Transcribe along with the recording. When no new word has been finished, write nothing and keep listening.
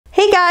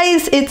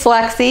guys, it's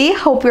Lexi.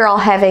 Hope you're all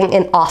having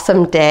an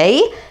awesome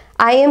day.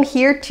 I am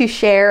here to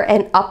share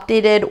an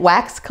updated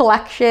wax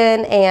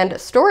collection and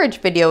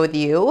storage video with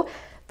you.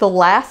 The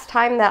last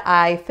time that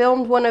I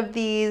filmed one of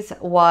these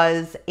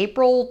was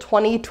April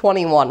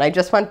 2021. I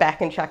just went back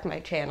and checked my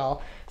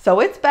channel. So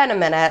it's been a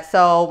minute.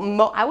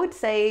 So I would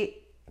say,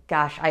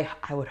 gosh, I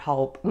would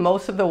hope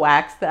most of the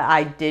wax that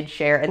I did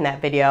share in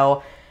that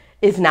video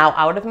is now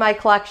out of my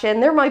collection.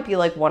 There might be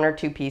like one or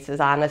two pieces,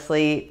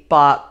 honestly,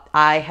 but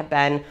I have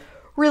been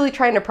really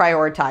trying to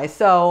prioritize.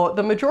 So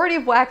the majority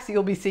of wax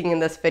you'll be seeing in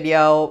this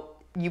video,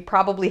 you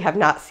probably have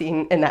not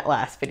seen in that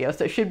last video.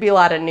 So it should be a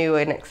lot of new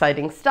and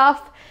exciting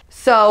stuff.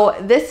 So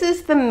this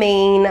is the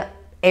main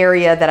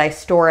area that I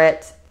store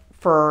it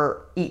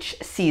for each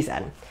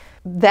season.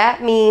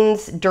 That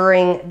means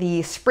during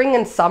the spring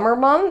and summer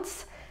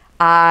months,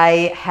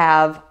 I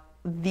have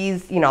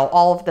these,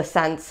 all of the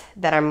scents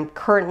that I'm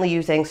currently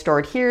using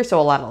stored here. So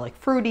a lot of like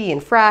fruity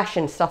and fresh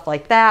and stuff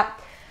like that.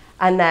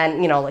 And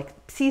then, like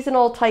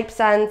seasonal type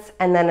scents.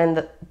 And then in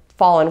the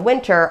fall and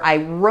winter, I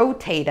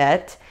rotate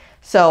it.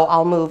 So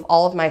I'll move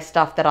all of my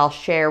stuff that I'll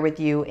share with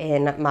you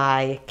in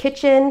my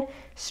kitchen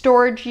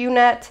storage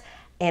unit,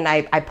 and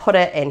I put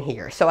it in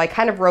here. So I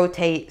kind of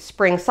rotate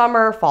spring,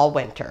 summer, fall,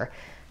 winter.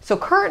 So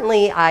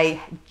currently I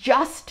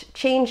just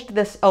changed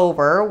this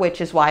over, which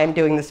is why I'm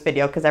doing this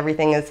video, because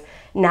everything is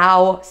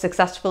now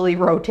successfully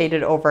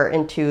rotated over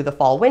into the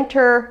fall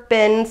winter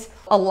bins.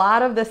 A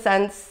lot of the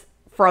scents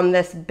from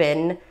this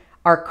bin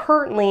are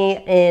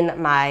currently in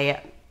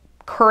my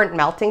current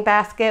melting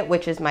basket,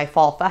 which is my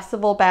fall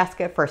festival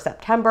basket for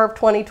September of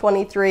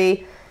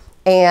 2023.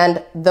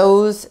 And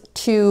those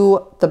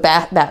two,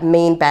 that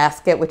main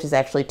basket, which is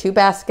actually two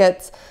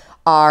baskets,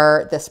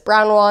 are this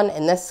brown one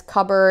in this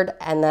cupboard,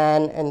 and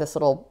then in this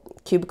little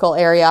cubicle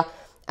area,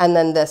 and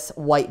then this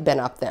white bin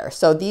up there.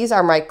 So these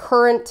are my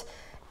current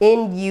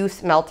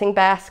in-use melting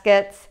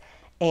baskets.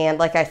 And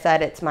like I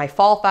said, it's my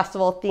fall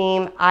festival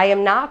theme. I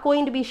am not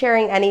going to be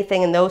sharing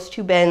anything in those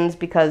two bins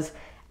because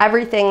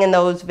everything in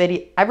those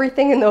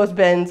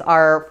bins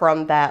are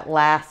from that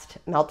last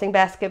melting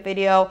basket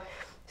video.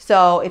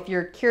 So if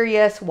you're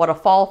curious what a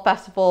fall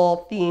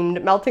festival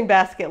themed melting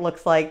basket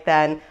looks like,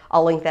 then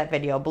I'll link that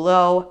video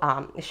below.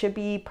 It should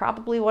be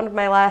probably one of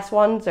my last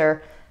ones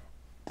or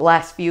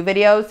last few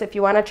videos if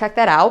you want to check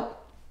that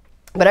out.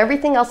 But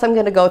everything else I'm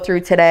going to go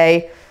through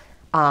today,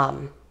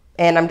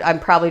 and I'm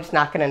probably just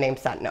not going to name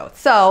scent notes.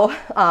 So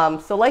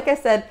like I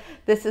said,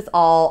 this is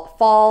all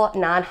fall,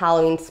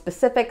 non-Halloween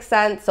specific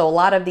scents. So a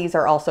lot of these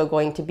are also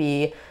going to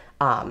be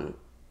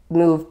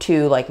moved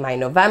to like my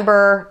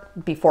November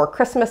before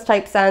Christmas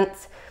type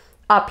scents.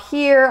 Up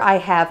here, I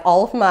have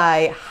all of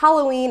my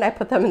Halloween. I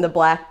put them in the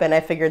black bin. I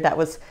figured that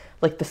was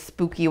like the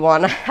spooky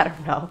one. I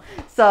don't know.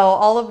 So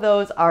all of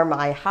those are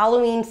my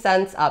Halloween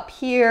scents up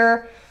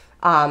here.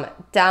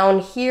 Down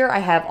here, I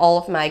have all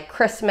of my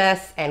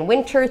Christmas and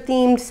winter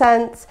themed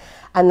scents.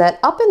 And then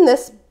up in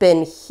this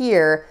bin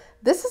here,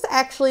 this is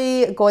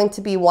actually going to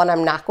be one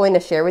I'm not going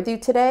to share with you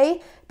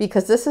today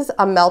because this is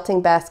a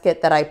melting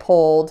basket that I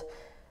pulled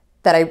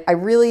that I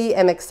really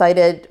am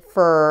excited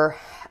for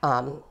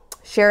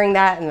sharing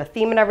that and the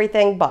theme and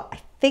everything, but I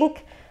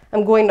think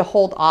I'm going to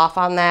hold off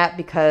on that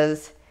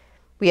because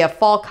we have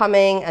fall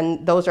coming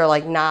and those are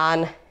like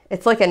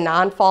it's like a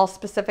non-fall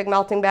specific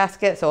melting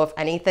basket. So if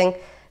anything,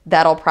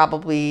 that'll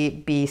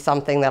probably be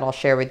something that I'll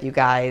share with you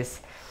guys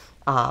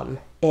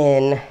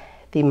in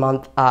the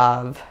month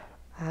of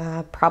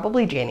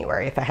probably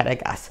January, if I had to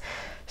guess.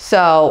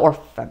 So, or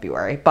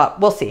February, but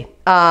we'll see.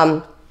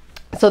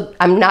 So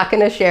I'm not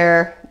going to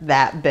share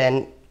that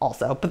bin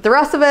also, but the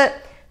rest of it,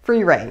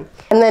 free reign.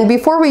 And then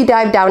before we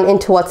dive down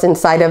into what's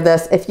inside of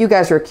this, if you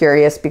guys were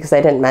curious, because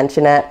I didn't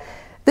mention it,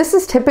 this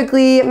is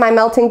typically my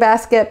melting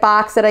basket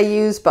box that I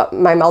use, but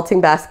my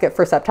melting basket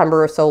for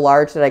September was so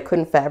large that I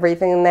couldn't fit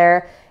everything in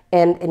there.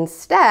 And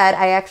instead,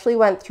 I actually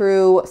went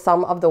through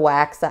some of the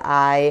wax that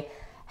I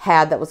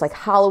had that was like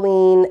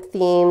Halloween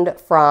themed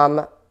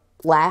from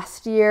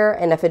last year.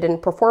 And if it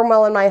didn't perform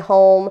well in my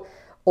home,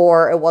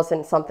 or it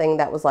wasn't something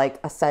that was like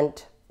a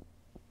scent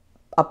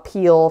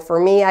appeal for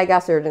me, I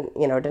guess, or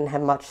didn't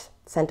have much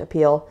scent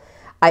appeal,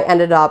 I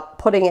ended up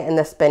putting it in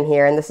this bin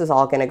here, and this is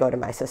all gonna go to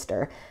my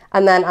sister.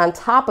 And then on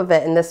top of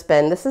it in this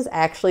bin, this is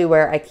actually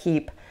where I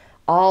keep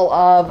all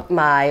of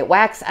my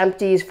wax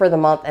empties for the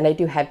month, and I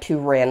do have two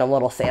random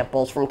little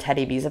samples from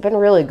Teddy Bees. I've been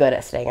really good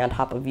at staying on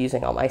top of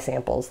using all my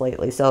samples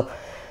lately, so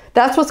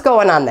that's what's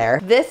going on there.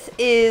 This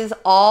is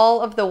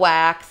all of the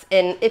wax,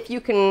 and if you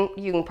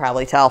can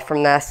probably tell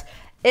from this,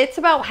 it's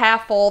about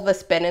half full,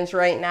 this bin is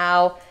right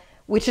now,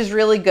 which is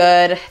really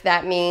good.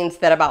 That means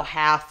that about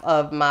half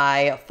of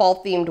my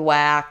fall themed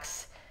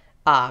wax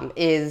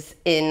is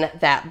in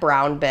that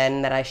brown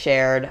bin that I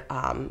shared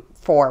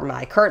for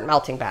my current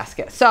melting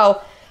basket.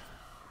 So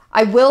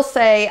I will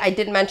say, I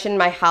did mention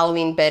my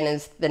Halloween bin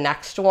is the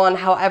next one.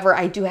 However,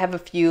 I do have a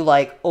few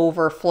like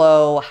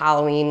overflow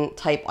Halloween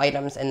type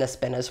items in this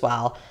bin as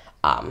well.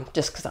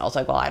 Just because I was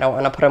like, well, I don't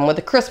want to put them with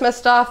the Christmas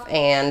stuff,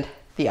 and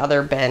the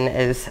other bin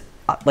is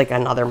like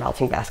another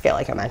melting basket,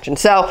 like I mentioned.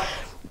 So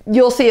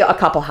you'll see a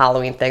couple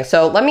Halloween things.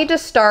 So let me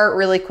just start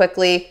really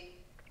quickly.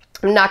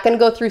 I'm not going to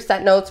go through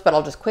set notes, but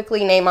I'll just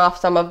quickly name off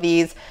some of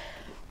these.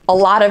 A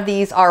lot of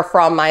these are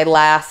from my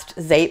last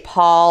Zape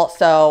haul,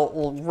 so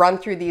we'll run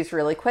through these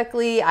really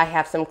quickly. I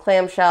have some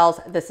clamshells.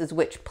 This is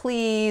Witch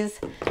Please.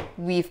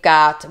 We've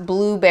got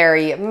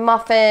blueberry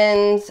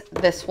muffins.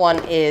 This one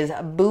is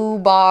Boo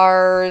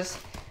Bars.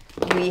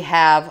 We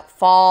have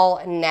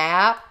fall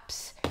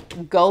naps,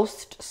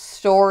 ghost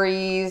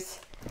stories,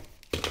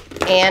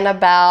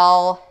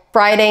 Annabelle,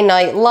 Friday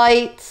Night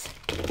Lights,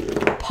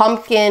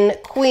 Pumpkin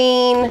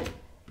Queen,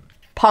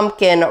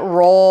 Pumpkin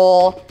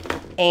Roll,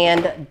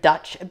 and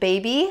Dutch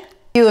Baby. A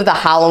few of the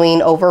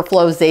Halloween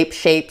overflow Zape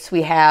shapes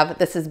we have.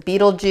 This is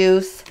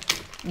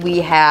Beetlejuice. We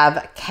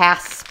have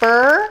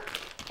Casper,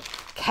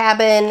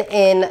 Cabin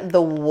in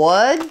the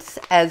Woods,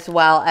 as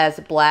well as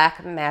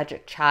Black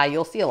Magic Chai.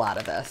 You'll see a lot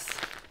of this.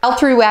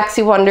 L3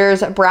 Waxy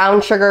Wonders,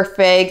 Brown Sugar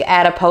Fig,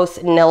 Adipose,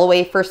 Nilla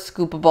Wafer,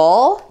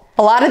 Scoopable.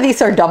 A lot of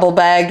these are double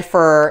bagged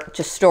for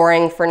just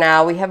storing for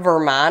now. We have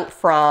Vermont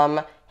from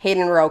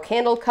Hayden Row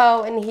Candle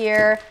Co. in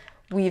here.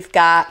 We've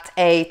got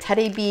a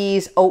Teddy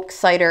B's Oak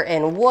Cider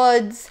and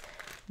Woods,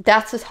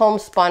 That's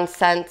Homespun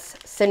Scents,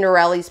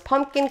 Cinderella's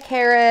Pumpkin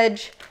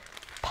Carriage,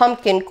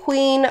 Pumpkin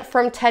Queen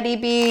from Teddy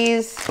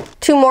B's.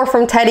 Two more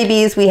from Teddy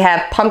B's. We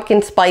have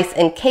Pumpkin Spice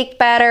and Cake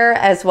Batter,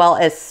 as well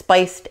as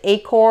Spiced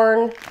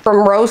Acorn.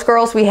 From Rose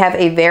Girls, we have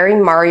a Very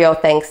Mario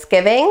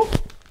Thanksgiving,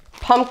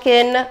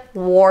 Pumpkin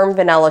Warm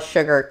Vanilla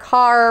Sugar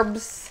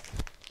Carbs,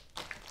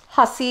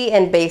 Hussy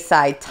and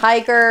Bayside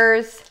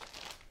Tigers,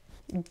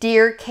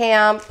 Deer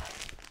Camp,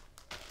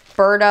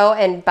 Birdo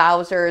and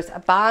Bowser's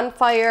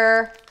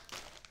Bonfire,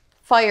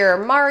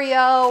 Fire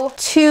Mario,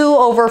 two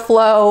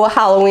overflow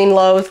Halloween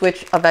loaves,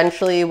 which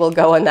eventually will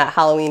go in that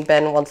Halloween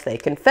bin once they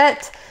can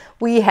fit.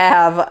 We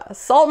have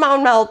Salt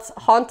Mountain Melts,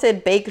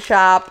 Haunted Bake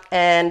Shop,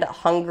 and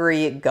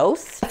Hungry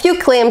Ghosts. A few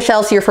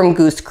clamshells here from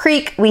Goose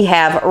Creek. We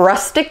have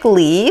Rustic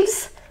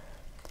Leaves,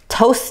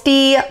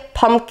 Toasty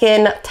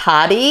Pumpkin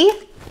Toddy.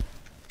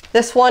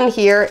 This one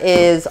here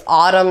is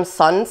Autumn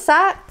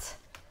Sunset,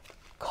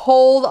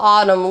 Cold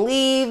Autumn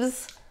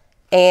Leaves,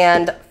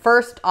 and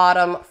First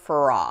Autumn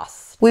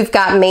Frost. We've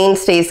got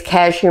Mainstays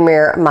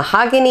Cashmere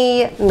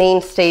Mahogany,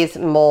 Mainstays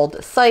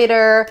Mulled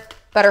Cider,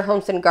 Better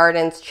Homes and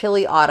Gardens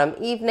Chilly Autumn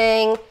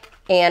Evening,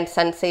 and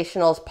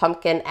Sensationals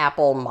Pumpkin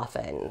Apple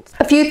Muffins.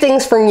 A few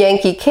things from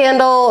Yankee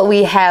Candle.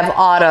 We have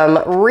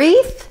Autumn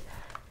Wreath.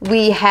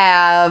 We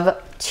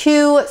have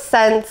 2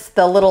 scents,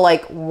 the little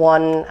like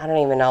one, I don't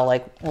even know,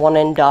 like one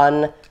and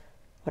done,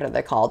 what are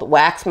they called?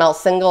 Wax Melt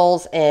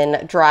Singles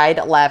in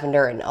Dried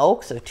Lavender and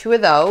Oak. So 2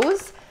 of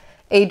those.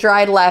 A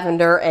Dried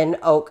Lavender and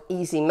Oak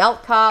Easy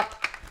Melt Cup.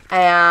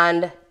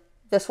 And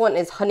this one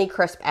is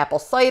Honeycrisp Apple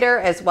Cider,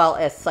 as well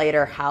as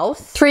Cider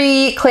House.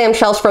 3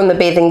 clamshells from the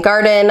Bathing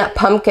Garden,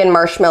 Pumpkin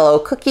Marshmallow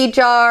Cookie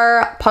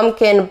Jar,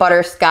 Pumpkin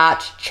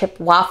Butterscotch Chip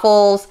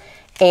Waffles,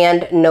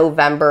 and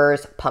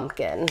November's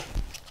Pumpkin.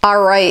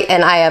 All right,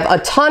 and I have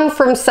a ton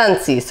from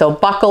Scentsy, so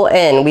buckle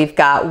in. We've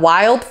got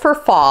Wild for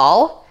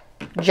Fall,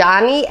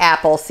 Johnny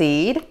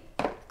Appleseed,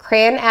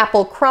 Cran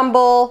Apple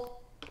Crumble,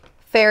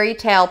 Fairy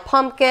Tale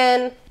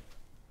Pumpkin,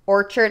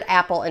 Orchard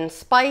Apple and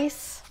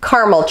Spice,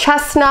 Caramel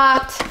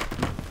Chestnut,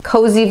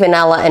 Cozy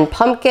Vanilla and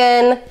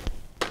Pumpkin,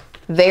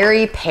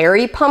 Very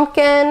Perry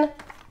Pumpkin,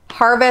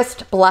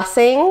 Harvest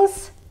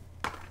Blessings,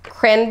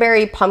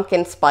 Cranberry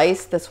Pumpkin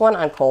Spice, this one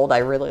on cold I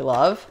really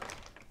love,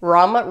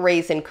 Rum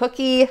Raisin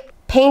Cookie,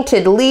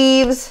 Painted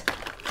Leaves,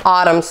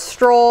 Autumn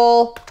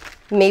Stroll,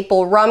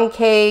 Maple Rum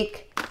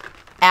Cake,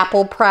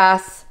 Apple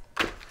Press,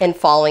 and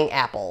Falling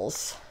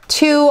Apples.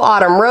 2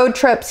 Autumn Road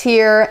Trips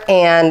here,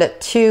 and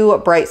 2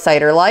 Bright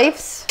Cider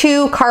Lifes,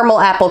 2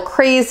 Caramel Apple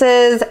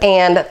Crazes,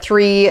 and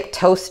 3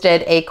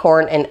 Toasted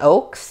Acorn and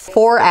Oaks,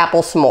 4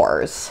 Apple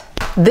S'mores.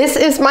 This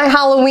is my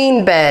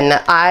Halloween bin.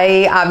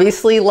 I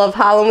obviously love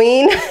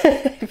Halloween,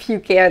 if you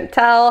can't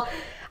tell.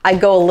 I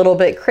go a little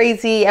bit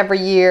crazy every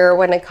year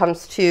when it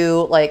comes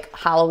to like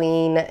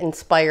Halloween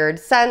inspired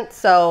scents,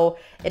 so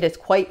it is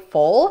quite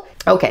full.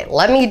 Okay,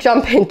 let me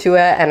jump into it,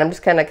 and I'm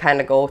just gonna kind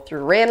of go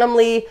through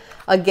randomly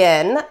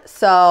again.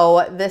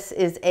 So this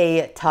is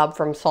a tub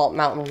from Salt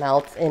Mountain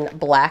Melts in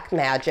Black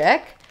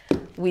Magic.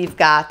 We've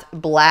got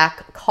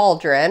Black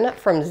Cauldron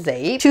from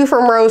Zape. 2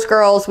 from Rose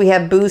Girls. We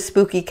have Boo's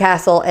Spooky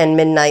Castle and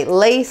Midnight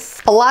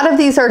Lace. A lot of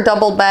these are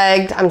double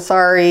bagged. I'm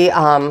sorry,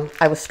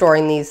 I was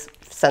storing these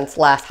since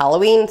last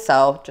Halloween,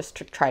 so just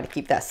to try to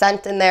keep that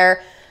scent in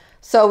there.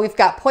 So we've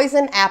got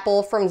Poison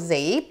Apple from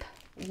Zape.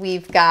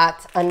 We've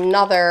got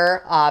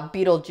another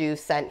Beetlejuice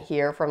scent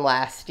here from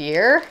last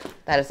year.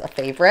 That is a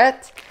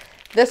favorite.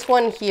 This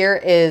one here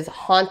is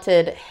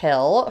Haunted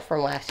Hill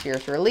from last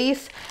year's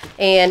release.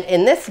 And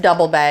in this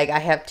double bag, I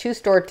have 2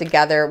 stored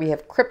together. We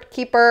have Crypt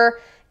Keeper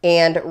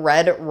and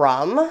Red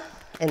Rum.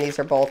 And these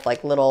are both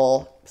like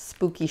little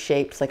spooky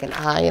shapes, like an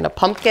eye and a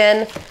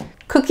pumpkin.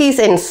 Cookies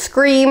and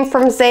Scream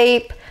from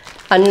Zape.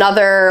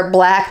 Another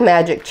Black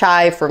Magic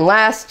Chai from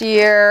last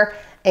year.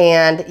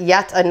 And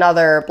yet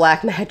another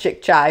Black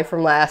Magic Chai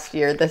from last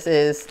year. This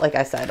is, like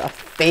I said, a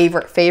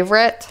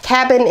favorite.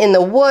 Cabin in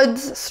the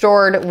Woods,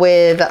 stored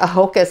with a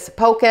Hocus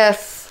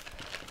Pocus.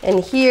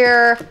 And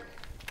here,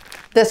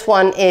 this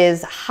one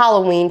is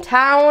Halloween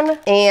Town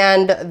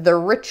and the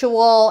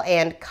Ritual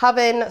and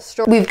Coven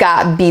store. We've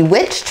got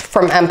Bewitched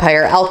from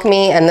Empire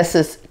Alchemy, and this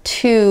is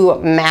 2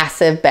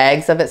 massive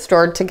bags of it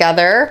stored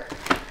together.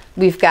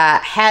 We've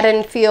got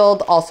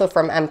Haddonfield, also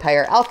from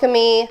Empire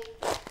Alchemy.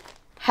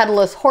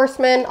 Headless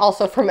Horseman,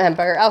 also from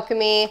Empire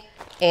Alchemy,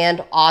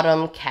 and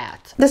Autumn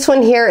Cat. This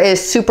one here is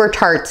Super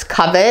Tarts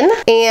Coven,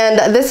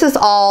 and this is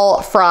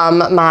all from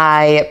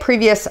my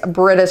previous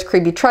Britta's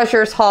Creepy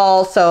Treasures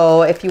haul,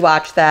 so if you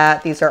watch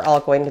that, these are all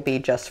going to be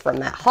just from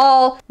that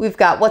haul. We've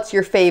got What's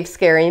Your Fave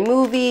Scary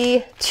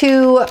Movie,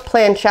 2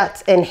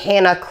 planchettes in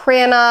Hannah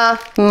Cranna,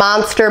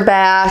 Monster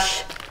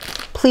Bash,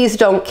 Please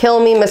Don't Kill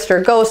Me,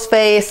 Mr.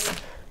 Ghostface,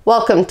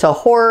 Welcome to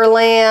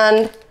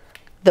Horrorland,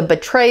 The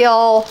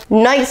Betrayal,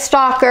 Night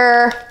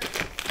Stalker,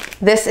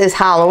 This is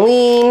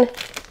Halloween,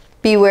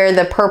 Beware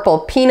the Purple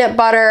Peanut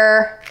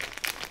Butter,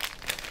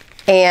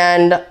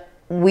 and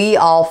We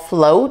All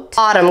Float,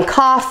 Autumn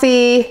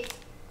Coffee,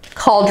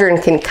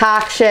 Cauldron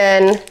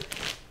Concoction,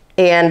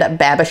 and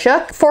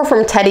Babasook. 4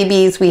 from Teddy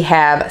Bees, we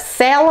have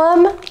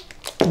Salem,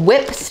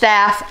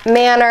 Whipstaff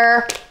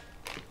Manor,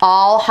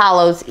 All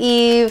Hallows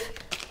Eve,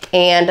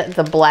 and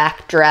The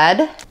Black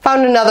Dread.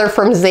 Found another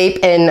from Zape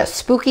in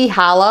Spooky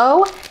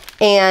Hollow.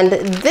 And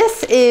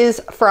this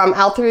is from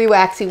L3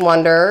 Waxy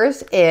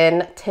Wonders,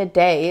 and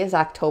today is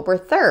October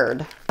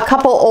 3rd. A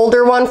couple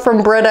older ones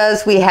from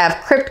Britta's. We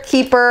have Crypt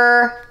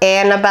Keeper,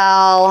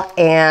 Annabelle,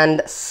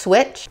 and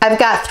Switch. I've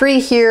got 3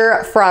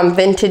 here from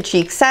Vintage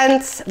Chic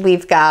Scents.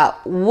 We've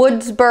got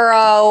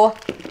Woodsboro,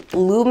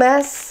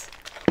 Loomis,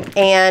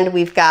 and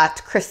we've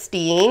got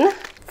Christine.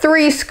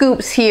 3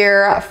 scoops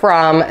here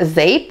from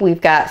Zape.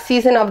 We've got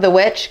Season of the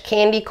Witch,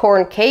 Candy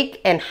Corn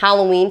Cake, and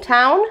Halloween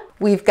Town.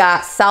 We've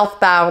got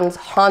Southbound's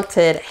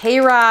Haunted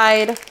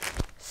Hayride,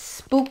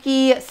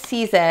 Spooky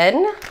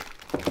Season,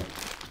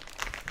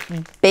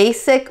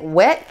 Basic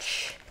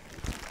Witch,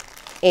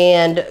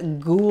 and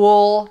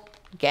Ghoul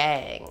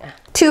Gang.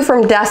 2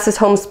 from Dessa's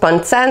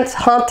Homespun Scents,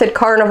 Haunted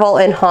Carnival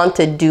and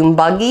Haunted Doom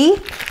Buggy.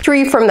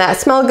 3 from That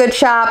Smell Good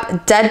Shop,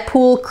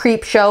 Deadpool,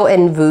 Creepshow,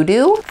 and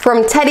Voodoo.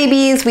 From Teddy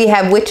Bees, we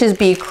have Witches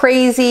Be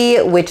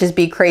Crazy, Witches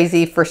Be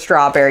Crazy for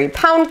Strawberry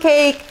Pound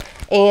Cake,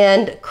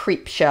 and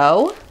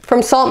Creepshow.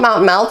 From Salt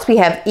Mountain Melts, we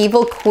have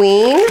Evil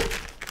Queen.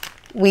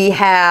 We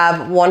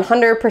have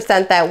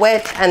 100% That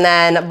Witch, and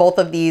then both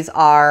of these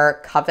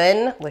are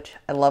Coven, which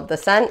I love the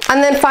scent.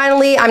 And then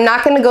finally, I'm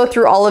not gonna go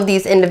through all of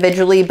these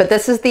individually, but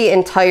this is the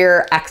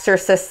entire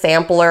Exorcist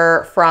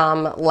sampler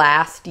from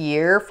last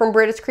year from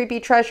Britta's Creepy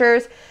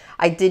Treasures.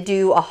 I did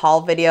do a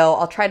haul video.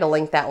 I'll try to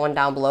link that one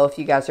down below if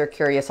you guys are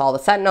curious, all the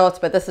scent notes,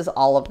 but this is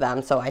all of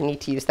them, so I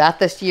need to use that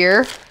this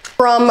year.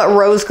 From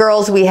Rose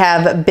Girls, we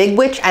have Big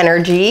Witch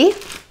Energy,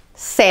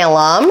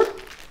 Salem,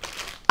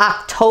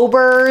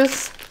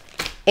 October's,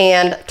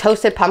 and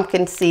Toasted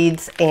Pumpkin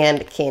Seeds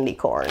and Candy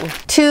Corn.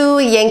 2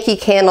 Yankee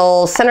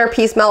Candle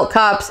Centerpiece Melt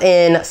Cups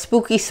in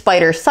Spooky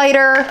Spider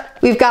Cider.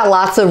 We've got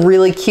lots of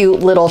really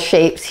cute little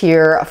shapes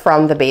here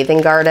from the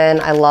Bathing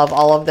Garden. I love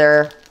all of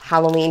their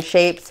Halloween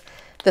shapes.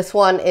 This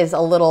one is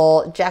a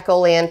little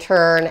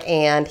jack-o'-lantern,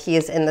 and he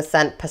is in the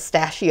scent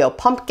Pistachio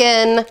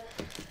Pumpkin.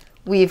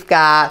 We've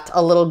got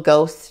a little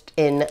ghost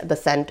in the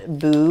scent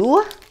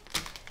Boo.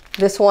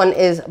 This one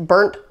is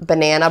Burnt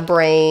Banana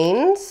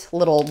Brains,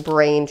 little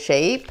brain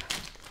shape.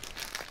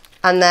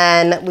 And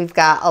then we've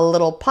got a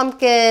little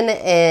pumpkin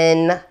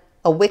in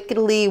a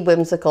Wickedly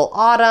Whimsical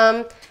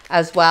Autumn,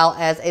 as well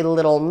as a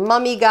little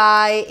mummy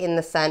guy in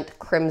the scent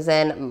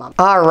Crimson Mummy.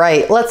 All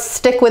right, let's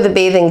stick with the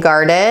Bathing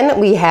Garden.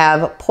 We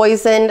have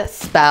Poisoned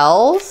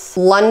Spells,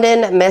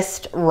 London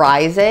Mist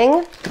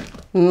Rising,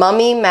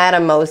 Mummy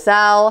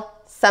Mademoiselle,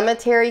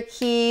 Cemetery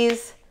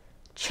Keys,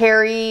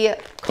 Cherry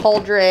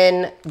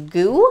Cauldron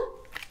Goo.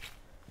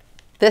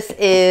 This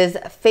is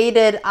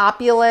Faded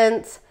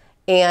Opulence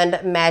and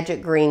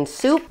Magic Green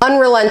Soup.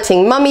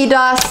 Unrelenting Mummy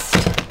Dust,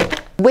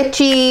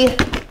 Witchy,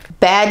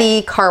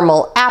 Baddie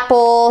Caramel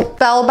Apple,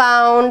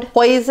 Spellbound,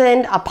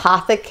 Poisoned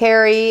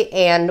Apothecary,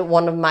 and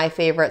one of my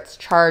favorites,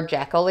 Charred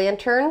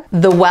Jack-o'-lantern,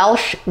 The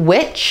Welsh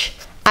Witch,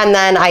 and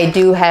then I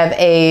do have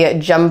a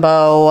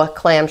jumbo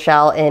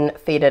clamshell in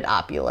Faded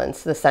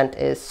Opulence. The scent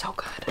is so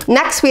good.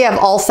 Next, we have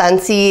All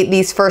Scentsy.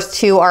 These first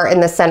 2 are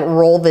in the scent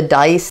Roll the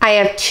Dice. I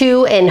have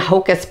 2 in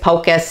Hocus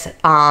Pocus,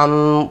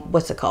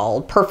 what's it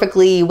called?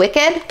 Perfectly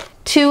Wicked.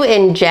 2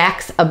 in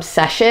Jack's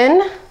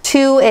Obsession.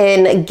 2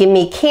 in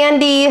Gimme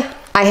Candy.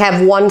 I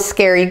have 1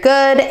 Scary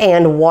Good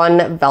and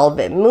 1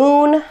 Velvet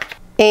Moon.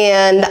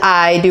 And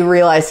I do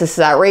realize this is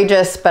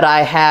outrageous, but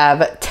I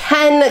have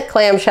 10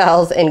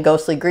 clamshells in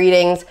Ghostly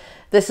Greetings.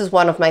 This is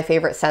one of my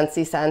favorite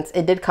Scentsy scents.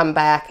 It did come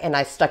back and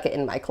I stuck it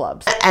in my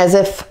clubs. As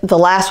if the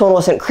last one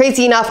wasn't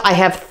crazy enough, I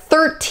have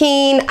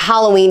 13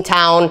 Halloween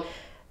Town.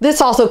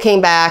 This also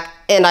came back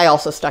and I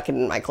also stuck it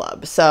in my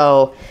club.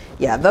 So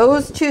yeah,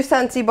 those 2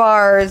 Scentsy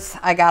bars,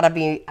 I gotta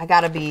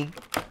be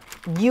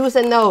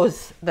using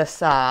those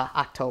this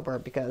October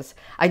because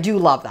I do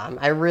love them.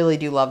 I really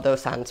do love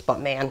those scents, but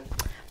man,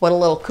 went a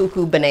little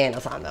cuckoo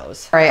bananas on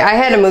those. All right, I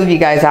had to move you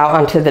guys out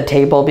onto the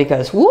table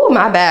because woo,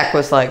 my back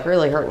was like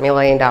really hurting me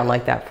laying down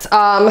like that.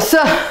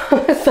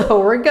 So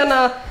we're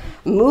gonna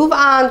move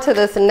on to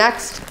this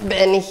next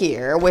bin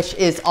here, which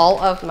is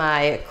all of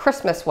my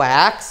Christmas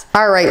wax.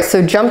 All right,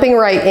 so jumping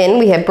right in,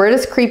 we have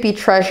Britta's Creepy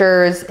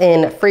Treasures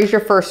in Fraser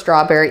Fir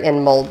Strawberry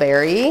and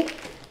Mulberry.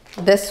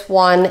 This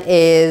one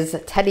is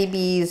Teddy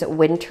B's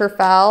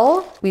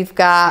Winterfell. We've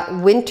got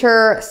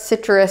Winter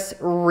Citrus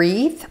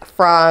Wreath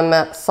from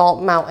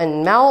Salt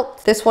Mountain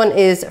Melt. This one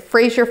is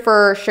Fraser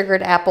Fir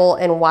Sugared Apple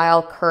and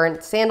Wild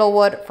Currant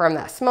Sandalwood from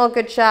That Smell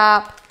Good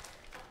shop.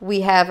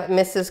 We have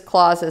Mrs.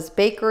 Claus's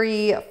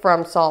Bakery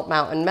from Salt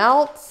Mountain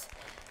Melts.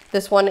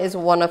 This one is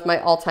one of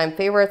my all-time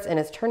favorites and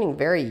it's turning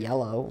very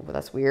yellow.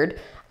 That's weird.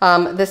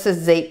 This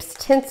is Zape's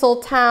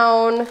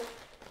Tinseltown.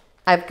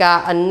 I've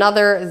got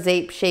another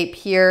Zape shape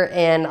here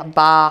in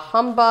Bah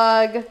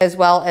Humbug, as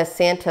well as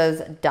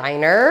Santa's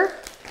Diner.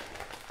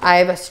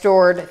 I've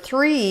stored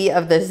 3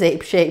 of the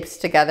Zape shapes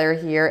together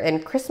here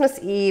in Christmas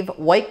Eve,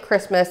 White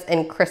Christmas,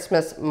 and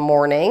Christmas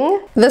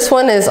Morning. This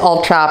one is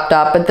all chopped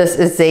up, but this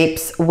is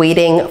Zape's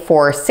Waiting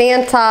for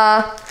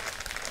Santa.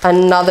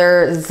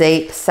 Another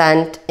Zape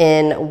scent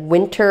in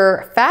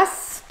Winter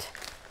Fest.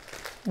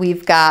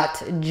 We've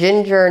got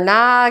Ginger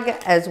Nog,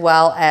 as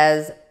well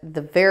as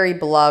the very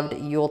beloved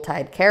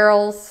Yuletide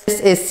Carols.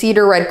 This is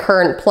Cedar Red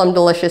Currant Plum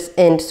Delicious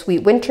and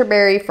Sweet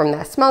Winterberry from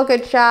That Smell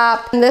Good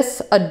shop. And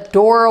this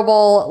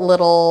adorable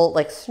little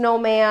like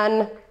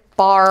snowman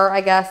bar, I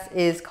guess,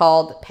 is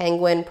called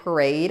Penguin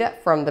Parade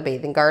from the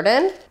Bathing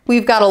Garden.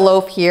 We've got a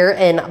loaf here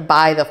in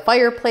By the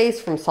Fireplace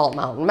from Salt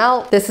Mountain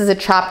Melt. This is a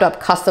chopped up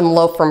custom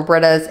loaf from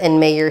Britta's and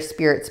May Your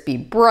Spirits Be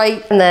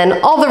Bright. And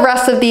then all the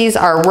rest of these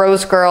are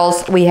Rose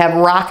Girls. We have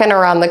Rockin'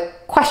 Around the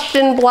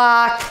Question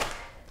Block,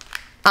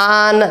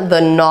 On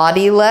the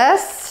Naughty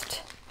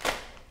List,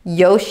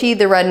 Yoshi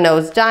the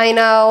Red-Nosed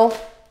Dino,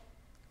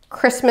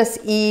 Christmas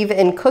Eve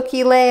in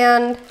Cookie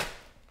Land,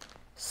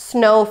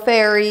 Snow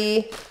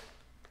Fairy,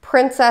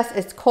 Princess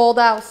It's Cold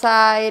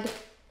Outside,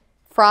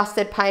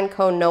 Frosted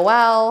Pinecone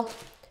Noel,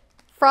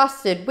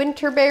 Frosted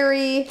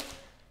Winterberry,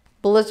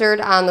 Blizzard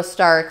on the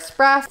Star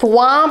Express,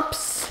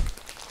 Thwomps,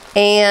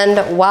 and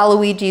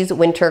Waluigi's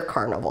Winter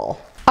Carnival.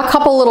 A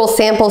couple little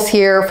samples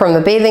here from the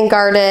Bathing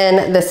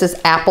Garden. This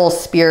is Apple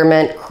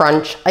Spearmint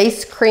Crunch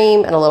Ice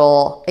Cream in a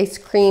little ice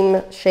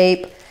cream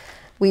shape.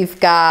 We've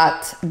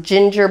got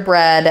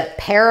Gingerbread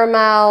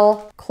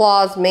Caramel,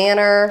 Claus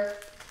Manor,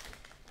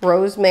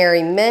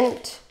 Rosemary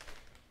Mint,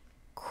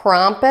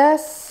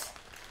 Krampus,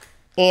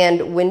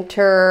 and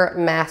Winter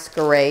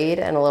Masquerade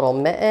and a little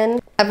mitten.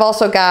 I've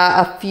also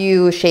got a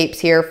few shapes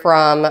here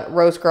from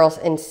Rose Girls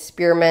and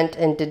Spearmint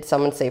and Did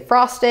Someone Say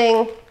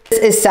Frosting. This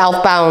is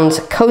Southbound's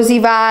Cozy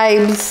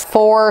Vibes,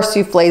 4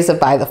 souffles of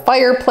By the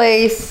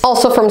Fireplace.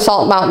 Also from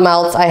Salt Mountain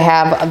Melts, I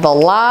have The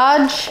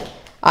Lodge.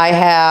 I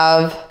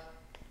have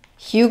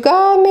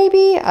Huga,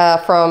 maybe,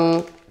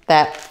 from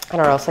that, I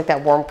don't know, it's like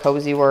that warm,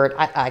 cozy word.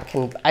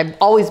 I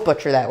always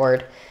butcher that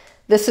word.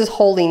 This is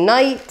Holy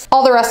Night.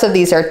 All the rest of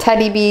these are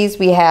Teddy Bees.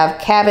 We have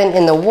Cabin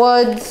in the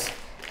Woods.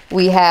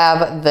 We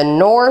have The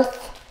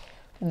North.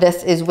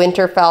 This is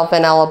Winterfell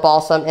Vanilla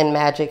Balsam and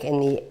Magic in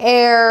the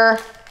Air.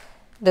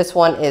 This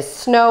one is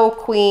Snow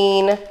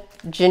Queen,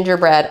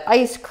 Gingerbread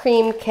Ice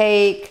Cream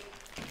Cake,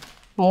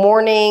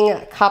 Morning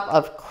Cup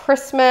of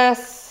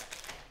Christmas,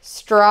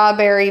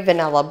 Strawberry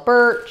Vanilla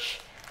Birch,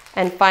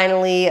 and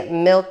finally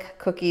Milk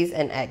Cookies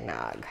and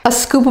Eggnog. A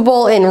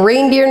Scoopable in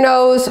Reindeer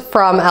Nose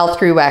from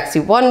L3 Waxy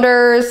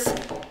Wonders,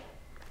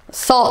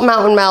 Salt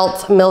Mountain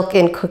Melt Milk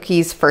and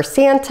Cookies for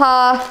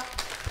Santa,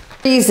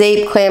 3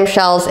 Zape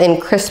clamshells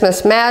in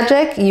Christmas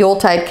Magic,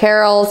 Yuletide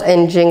Carols,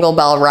 and Jingle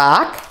Bell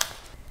Rock.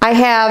 I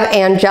have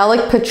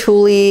Angelic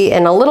Patchouli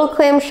in a little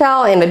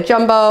clamshell and a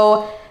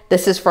jumbo.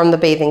 This is from the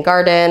Bathing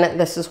Garden.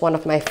 This is one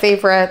of my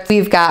favorites.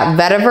 We've got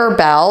Vetiver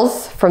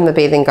Bells from the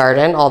Bathing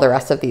Garden. All the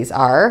rest of these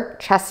are.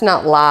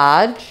 Chestnut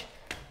Lodge,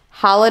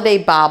 Holiday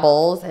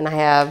Baubles, and I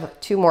have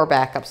 2 more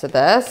backups of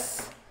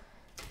this.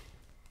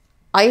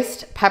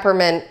 Iced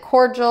Peppermint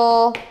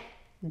Cordial,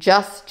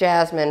 Just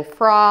Jasmine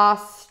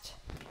Frost,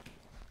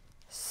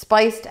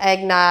 Spiced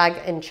Eggnog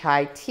and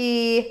Chai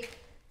Tea,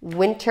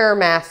 Winter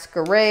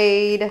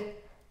Masquerade,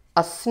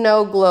 A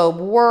Snow Globe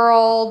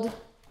World,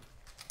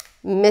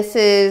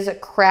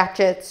 Mrs.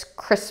 Cratchit's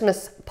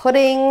Christmas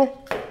Pudding,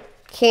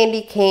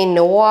 Candy Cane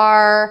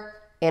Noir,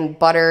 and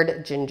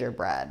Buttered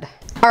Gingerbread.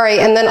 All right,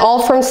 and then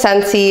all from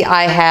Scentsy,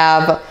 I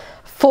have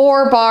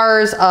 4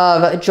 bars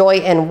of Joy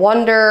and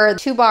Wonder,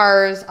 2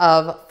 bars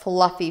of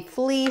Fluffy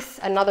Fleece,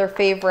 another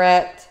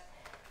favorite,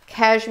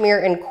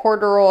 Cashmere and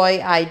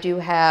Corduroy. I do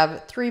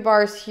have 3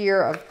 bars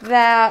here of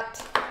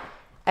that,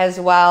 as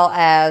well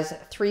as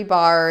 3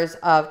 bars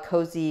of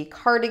Cozy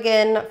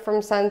Cardigan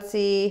from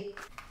Scentsy,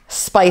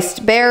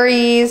 Spiced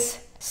Berries,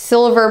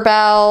 Silver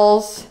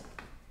Bells,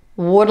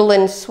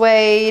 Woodland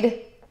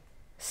Suede,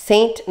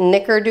 Saint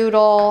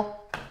Nickerdoodle,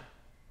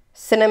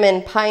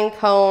 Cinnamon Pine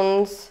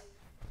Cones,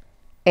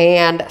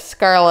 and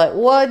Scarlet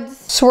Woods,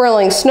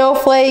 Swirling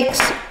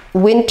Snowflakes,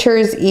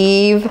 Winter's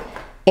Eve,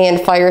 and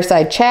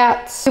Fireside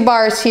Chats. 2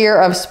 bars here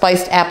of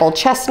Spiced Apple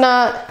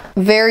Chestnut,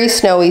 Very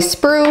Snowy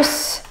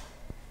Spruce.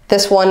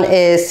 This one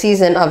is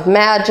Season of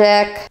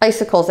Magic,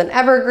 Icicles and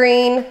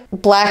Evergreen,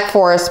 Black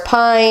Forest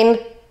Pine,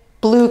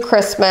 Blue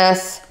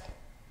Christmas,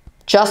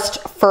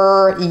 Just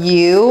For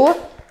You,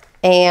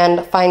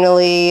 and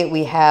finally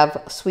we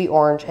have Sweet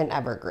Orange and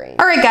Evergreen.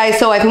 All right guys,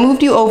 so I've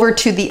moved you over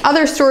to the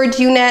other storage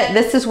unit.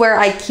 This is where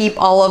I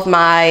keep all of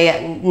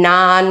my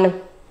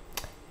non-in-use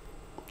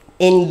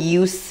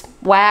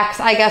wax,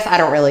 I guess. I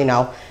don't really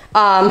know.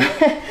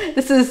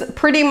 This is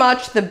pretty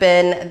much the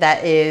bin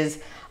that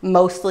is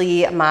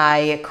mostly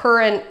my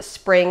current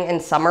spring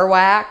and summer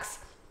wax.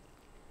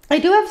 I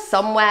do have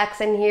some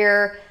wax in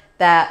here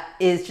that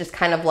is just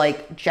kind of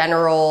like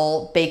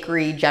general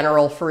bakery,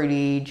 general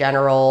fruity,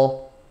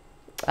 general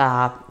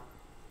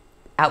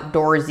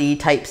outdoorsy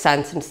type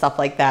scents and stuff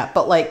like that.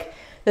 But like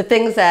the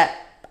things that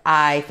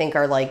I think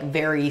are like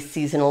very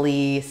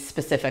seasonally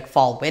specific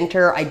fall,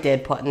 winter, I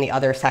did put in the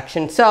other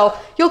section. So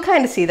you'll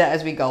kind of see that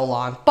as we go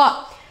along.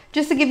 But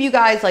just to give you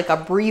guys like a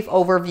brief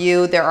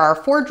overview, there are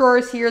 4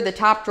 drawers here. The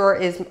top drawer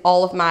is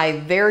all of my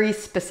very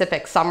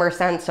specific summer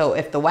scents. So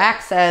if the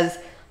wax says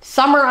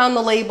summer on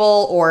the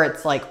label or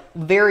it's like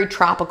very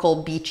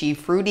tropical, beachy,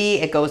 fruity,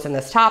 it goes in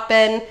this top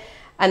bin.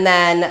 And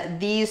then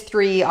these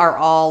 3 are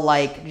all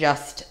like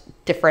just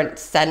different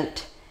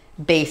scent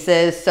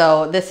bases.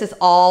 So this is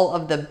all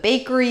of the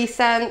bakery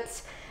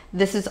scents.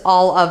 This is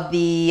all of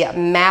the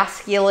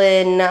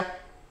masculine,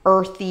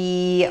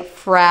 earthy,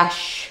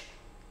 fresh,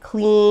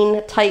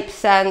 clean type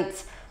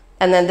scents.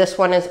 And then this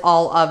one is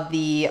all of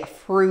the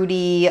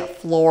fruity,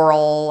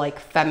 floral, like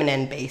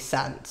feminine based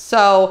scents.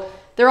 So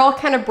they're all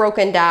kind of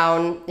broken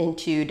down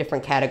into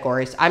different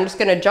categories. I'm just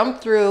gonna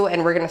jump through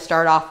and we're gonna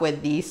start off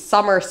with the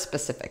summer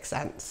specific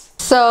scents.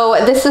 So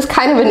this is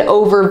kind of an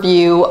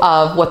overview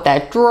of what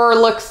that drawer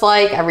looks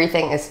like.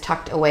 Everything is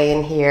tucked away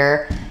in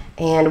here.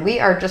 And we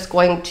are just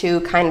going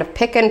to kind of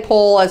pick and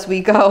pull as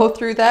we go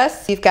through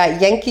this. We've got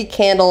Yankee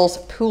Candle's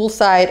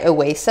Poolside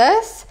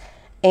Oasis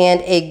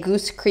and a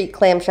Goose Creek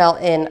Clamshell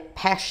in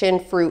Passion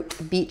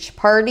Fruit Beach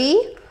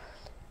Party.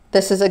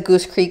 This is a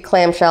Goose Creek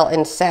Clamshell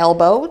in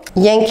Sailboat.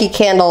 Yankee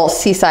Candle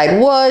Seaside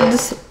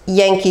Woods,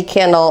 Yankee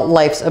Candle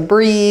Life's a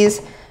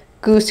Breeze,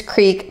 Goose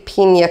Creek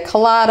Pina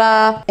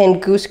Colada,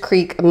 and Goose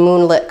Creek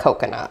Moonlit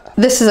Coconut.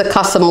 This is a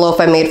custom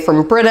loaf I made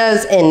from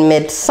Britta's in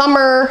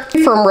Midsummer.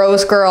 From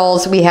Rose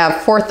Girls, we have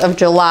 4th of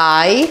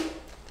July.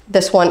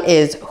 This one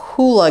is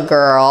Hula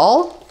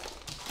Girl,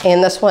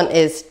 and this one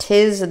is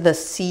 'Tis the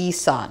Sea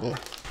Sun.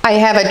 I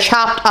have a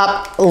chopped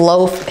up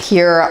loaf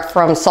here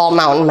from Salt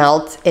Mountain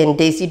Melts in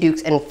Daisy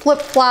Dukes and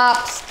Flip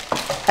Flops,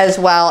 as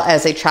well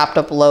as a chopped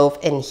up loaf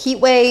in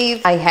Heat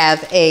Wave. I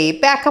have a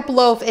backup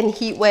loaf in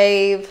Heat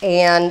Wave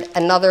and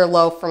another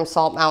loaf from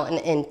Salt Mountain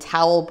in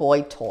Towel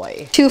Boy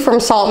Toy. 2 from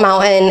Salt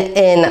Mountain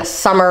in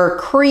Summer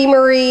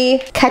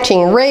Creamery,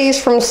 Catching Rays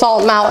from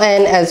Salt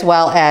Mountain, as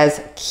well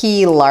as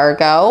Key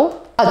Largo.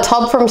 A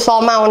tub from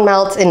Salt Mountain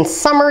Melts in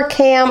Summer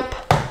Camp.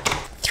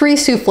 3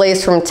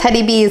 souffles from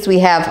Teddy Bees. We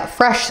have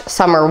Fresh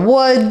Summer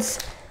Woods,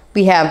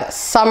 we have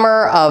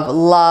Summer of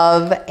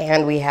Love,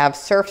 and we have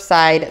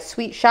Surfside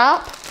Sweet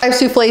Shop. 5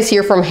 souffles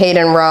here from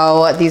Hayden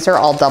Row. These are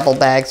all double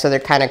bags, so they're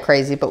kind of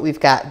crazy, but we've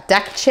got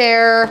Deck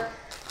Chair,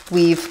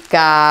 we've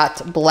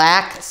got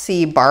Black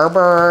Sea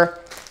Barber.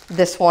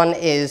 This one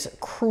is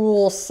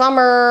Cruel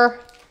Summer.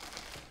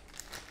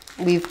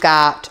 We've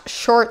got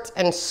Shorts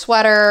and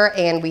Sweater,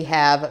 and we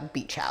have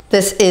Beach House.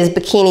 This is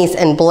Bikinis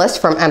and Bliss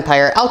from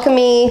Empire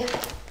Alchemy.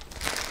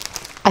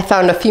 I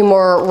found a few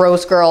more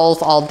Rose Girls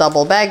all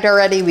double bagged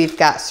already. We've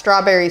got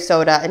Strawberry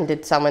Soda and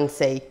Did Someone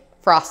Say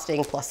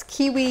Frosting plus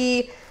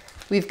Kiwi.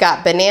 We've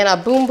got Banana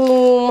Boom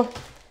Boom.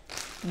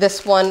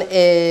 This one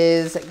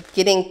is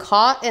Getting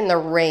Caught in the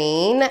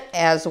Rain,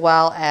 as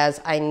well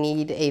as I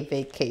Need a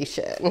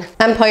Vacation.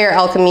 Empire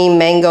Alchemy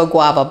Mango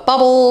Guava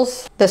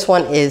Bubbles. This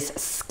one is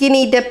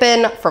Skinny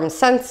Dippin' from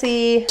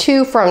Scentsy.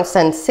 2 from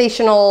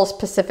Sensationals,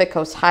 Pacific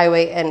Coast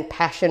Highway, and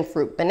Passion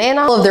Fruit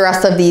Banana. All of the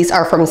rest of these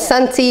are from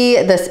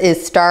Scentsy. This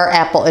is Star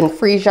Apple and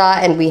Freesia,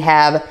 and we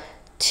have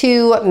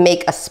 2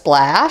 Make a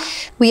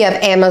Splash. We have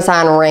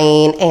Amazon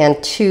Rain and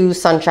 2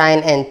 Sunshine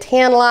and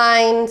Tan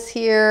Lines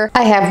here.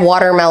 I have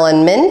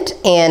Watermelon Mint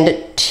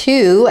and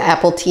 2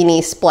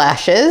 Appletini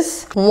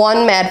Splashes,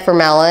 1 Mad for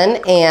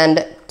Melon,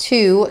 and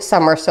 2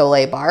 Summer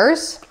Soleil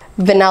Bars.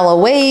 Vanilla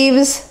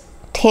Waves,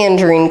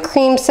 Tangerine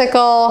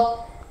Creamsicle,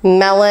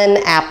 Melon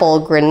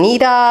Apple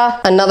Granita,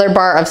 another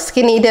bar of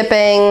Skinny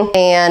Dipping,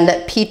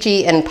 and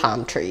Peachy and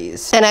Palm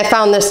Trees. And I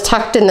found this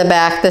tucked in the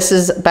back. This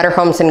is Better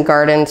Homes and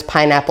Gardens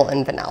Pineapple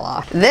and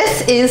Vanilla.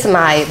 This is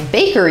my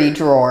bakery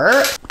drawer.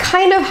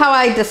 Kind of how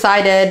I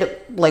decided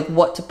like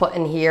what to put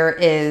in here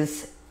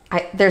is,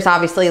 there's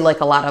obviously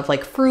like a lot of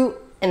like fruit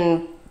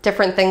and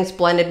different things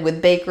blended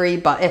with bakery,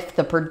 but if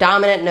the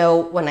predominant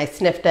note when I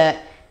sniffed it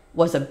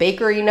was a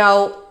bakery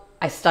note,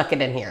 I stuck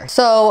it in here.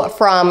 So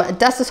from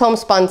Dessa's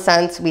Homespun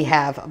Scents, we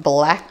have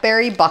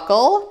Blackberry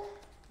Buckle,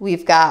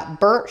 We've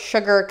got burnt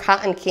sugar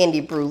cotton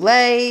candy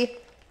brulee,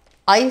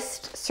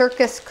 iced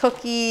circus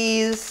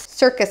cookies,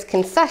 circus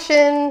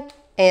concession,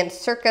 and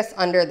circus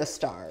under the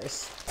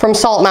stars. From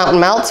Salt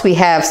Mountain Melts, we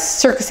have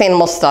circus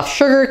animal stuffed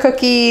sugar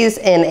cookies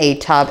in a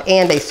tub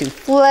and a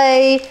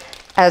souffle,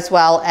 as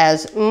well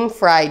as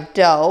fried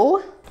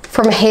dough.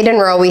 From Hayden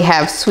Row, we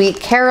have Sweet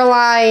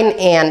Caroline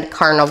and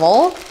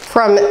Carnival.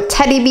 From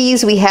Teddy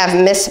Bees, we have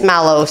Miss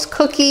Mallow's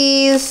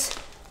cookies,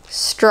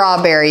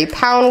 strawberry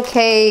pound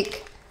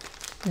cake,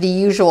 The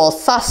Usual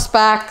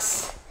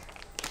Suspects,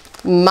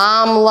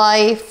 Mom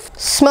Life,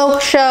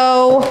 Smoke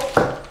Show,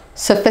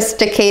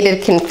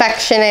 Sophisticated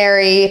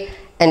Confectionery,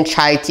 and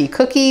Chai Tea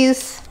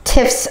Cookies.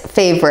 Tiff's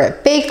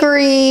Favorite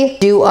Bakery,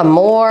 Do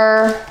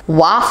Amore,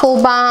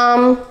 Waffle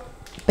Bomb,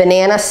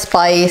 Banana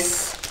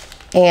Spice,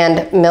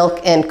 and Milk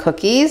and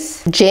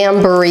Cookies.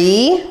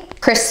 Jamboree,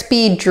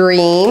 Crispy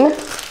Dream,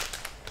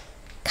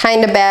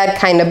 Kinda Bad,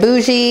 Kinda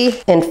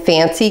Bougie, and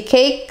Fancy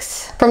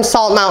Cakes. From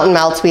Salt Mountain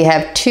Melts, we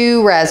have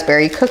 2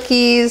 raspberry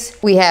cookies,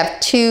 we have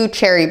 2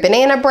 cherry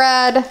banana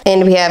bread,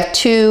 and we have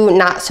 2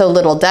 Not So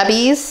Little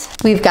Debbies.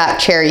 We've got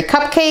cherry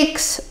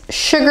cupcakes,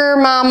 Sugar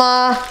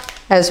Mama,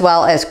 as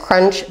well as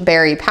Crunch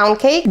Berry Pound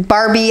Cake,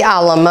 Barbie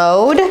a la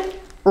Mode,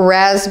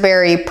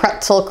 Raspberry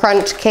Pretzel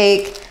Crunch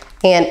Cake,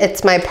 and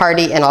It's My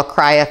Party and I'll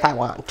Cry If I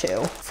Want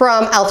to.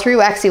 From L3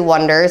 Waxy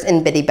Wonders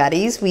and Bitty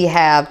Betties, we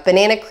have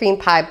banana cream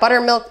pie,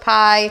 buttermilk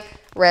pie,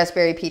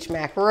 raspberry peach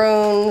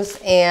macaroons,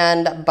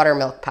 and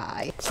buttermilk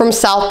pie. From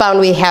Southbound,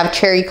 we have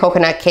cherry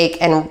coconut cake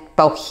and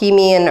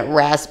bohemian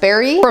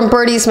raspberry. From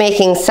Birdie's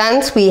Making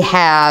Sense, we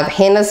have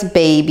Hannah's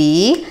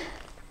Baby,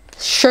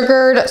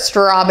 sugared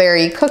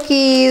strawberry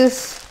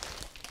cookies.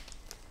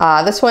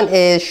 This one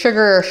is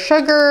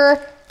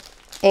Sugar,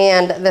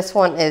 and this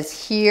one is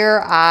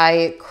Here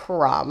I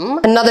Crumb.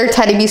 Another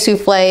Teddy Bee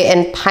souffle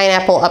and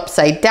pineapple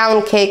upside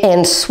down cake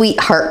and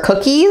sweetheart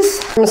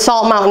cookies. From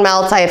Salt Mountain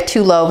Melts, I have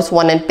 2 loaves,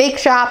 one in Bake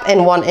Shop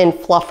and one in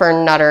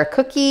Fluffer Nutter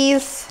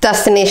Cookies.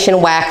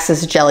 Destination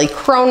Wax's Jelly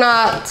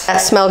Cronut. At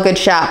Smell Good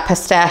Shop,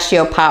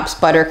 Pistachio Pops,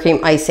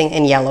 Buttercream Icing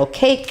and Yellow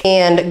Cake.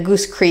 And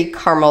Goose Creek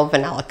Caramel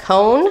Vanilla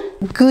Cone.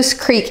 Goose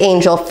Creek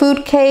Angel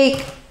Food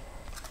Cake.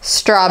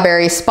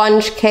 Strawberry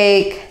Sponge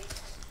Cake.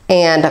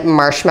 And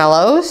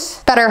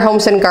marshmallows. Better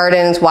Homes and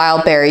Gardens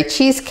Wild Berry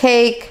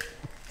Cheesecake,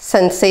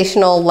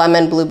 Sensational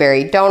Lemon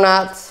Blueberry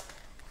Donuts,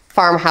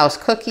 Farmhouse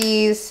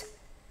Cookies,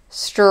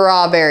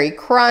 Strawberry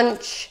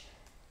Crunch,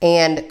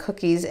 and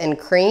Cookies and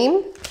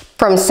Cream.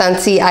 From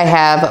Scentsy, I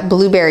have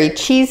Blueberry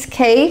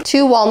Cheesecake,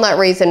 2 Walnut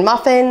Raisin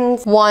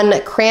Muffins,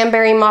 1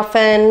 Cranberry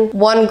Muffin,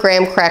 1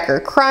 Graham Cracker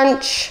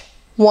Crunch,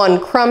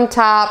 1 Crumb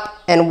Top,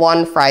 and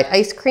 1 fried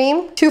ice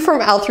cream. 2 from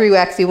L3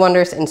 Waxy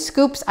Wonders and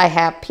Scoops, I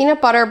have peanut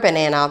butter,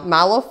 banana,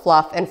 mallow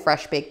fluff, and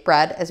fresh baked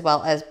bread, as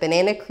well as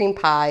banana cream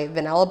pie,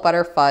 vanilla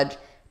butter fudge,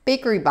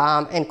 bakery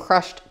bomb, and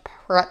crushed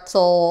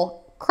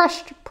pretzel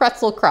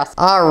crust.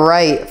 All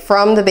right,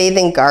 from the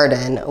Bathing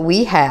Garden,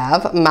 we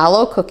have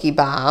mallow cookie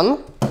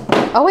bomb.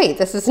 Oh wait,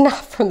 this is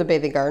not from the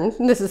Bathing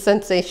Garden. This is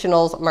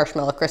Sensational's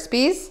Marshmallow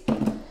Krispies.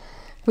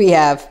 We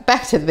have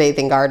back to the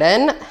Bathing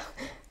Garden.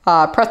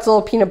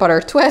 Pretzel peanut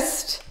butter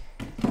twist,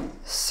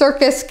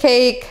 circus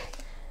cake,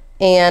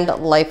 and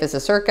Life is a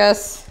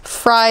Circus.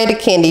 Fried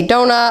candy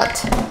donut,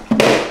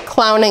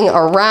 clowning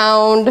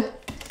around,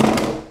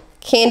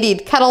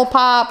 candied kettle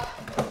pop,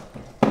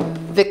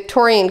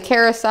 Victorian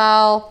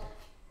carousel,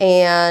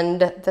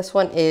 and this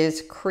one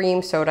is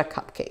cream soda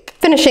cupcake.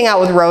 Finishing out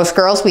with Rose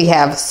Girls, we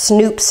have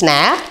Snoop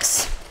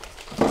Snacks,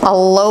 a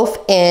loaf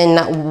in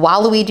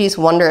Waluigi's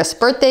Wondrous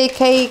Birthday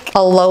Cake,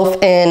 a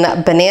loaf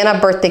in Banana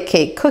Birthday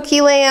Cake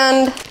Cookie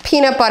Land,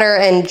 peanut butter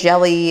and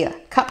jelly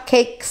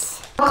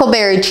cupcakes,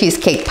 huckleberry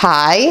cheesecake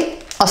pie,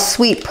 a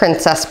sweet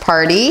princess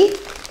party,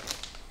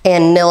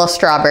 and Nilla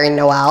Strawberry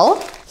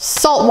Noel,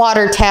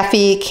 saltwater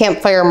taffy,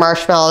 campfire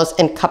marshmallows,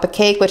 and cup of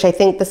cake, which I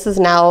think this is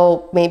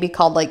now maybe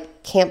called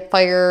like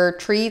campfire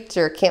treats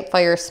or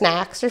campfire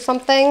snacks or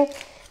something.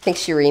 I think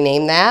she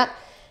renamed that.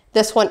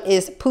 This one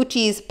is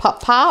Poochie's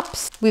Pup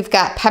Pops. We've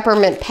got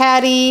Peppermint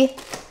Patty,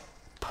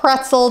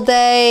 Pretzel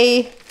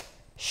Day,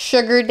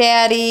 Sugar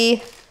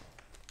Daddy,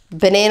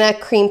 Banana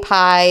Cream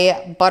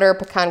Pie, Butter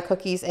Pecan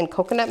Cookies and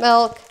Coconut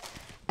Milk,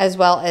 as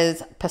well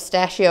as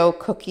Pistachio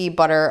Cookie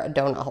Butter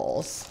Donut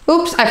Holes.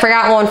 Oops, I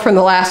forgot one from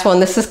the last one.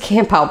 This is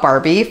Camp Out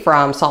Barbie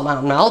from Salt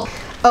Mountain Melt.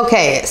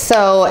 Okay,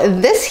 so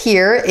this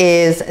here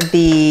is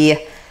the,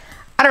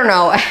 I don't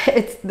know,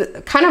 it's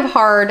kind of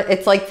hard.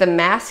 It's like the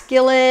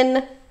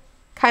masculine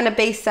kind of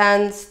base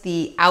scents,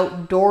 the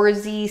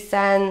outdoorsy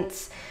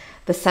scents,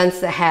 the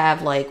scents that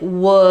have like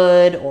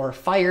wood or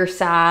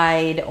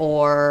fireside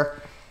or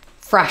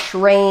fresh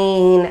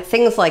rain,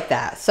 things like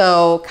that.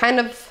 So kind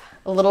of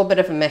a little bit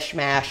of a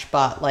mishmash,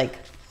 but like,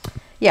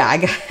 yeah, I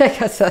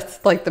guess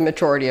that's like the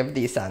majority of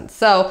these scents.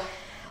 So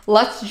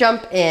let's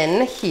jump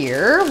in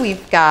here.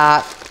 We've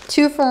got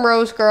 2 from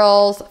Rose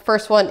Girls.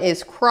 First one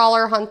is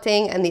Crawler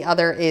Hunting and the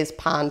other is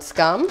Pond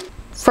Scum.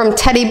 From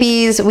Teddy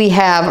Bees, we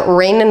have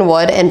Rain and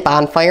Wood and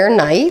Bonfire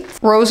Night.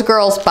 Rose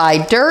Girls Buy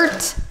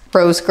Dirt,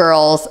 Rose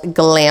Girls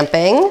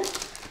Glamping,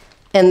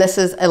 And this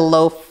is a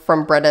loaf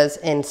from Britta's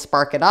in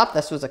Spark It Up.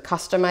 This was a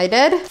custom I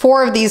did.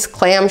 4 of these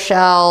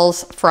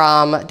clamshells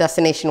from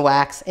Destination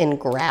Wax in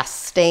Grass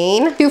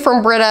Stain. 2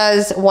 from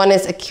Britta's. 1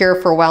 is A Cure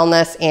for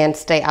Wellness and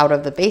Stay Out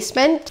of the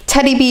Basement.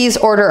 Teddy B's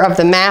Order of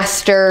the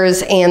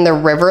Masters and the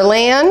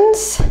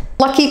Riverlands.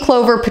 Lucky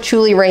Clover,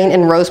 Patchouli Rain,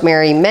 and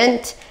Rosemary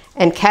Mint.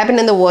 And Cabin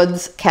in the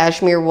Woods,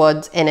 Cashmere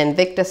Woods, and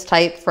Invictus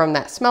Type from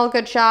that Smell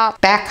Good shop.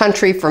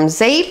 Backcountry from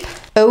Zape.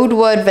 Oud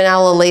Wood,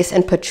 Vanilla Lace,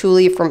 and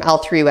Patchouli from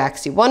L3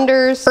 Waxy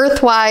Wonders.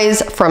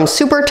 Earthwise from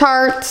Super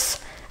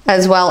Tarts,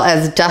 as well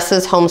as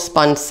Dessa's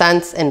Homespun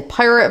Scents and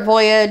Pirate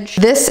Voyage.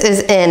 This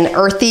is an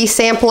earthy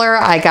sampler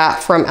I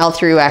got from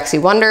L3 Waxy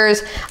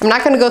Wonders. I'm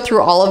not gonna go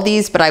through all of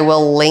these, but I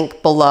will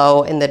link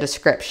below in the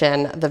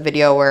description the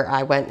video where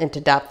I went into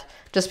depth.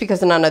 Just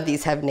because none of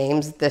these have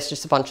names, there's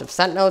just a bunch of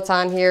scent notes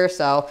on here,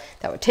 so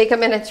that would take a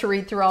minute to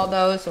read through all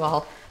those, so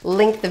I'll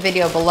link the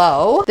video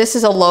below. This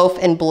is a loaf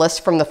in Bliss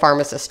from The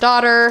Pharmacist's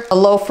Daughter, a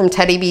loaf from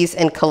Teddy B's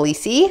and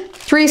Khaleesi,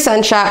 3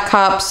 Sunshot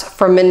cups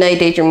from Midnight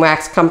Daydream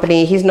Wax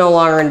Company. He's no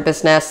longer in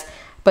business,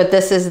 but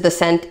this is the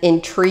scent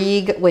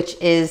Intrigue, which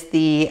is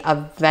the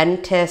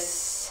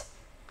Aventus,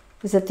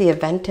 is it the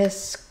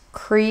Aventus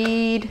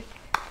Creed?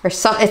 Or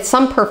it's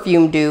some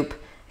perfume dupe,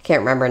 I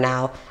can't remember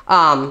now.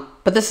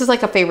 But this is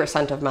like a favorite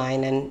scent of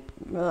mine, and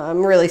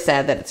I'm really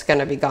sad that it's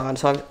gonna be gone,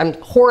 so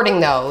I'm hoarding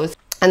those.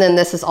 And then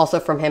this is also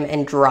from him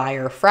in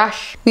Dryer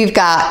Fresh. We've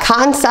got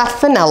Cotton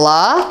Soft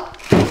Vanilla,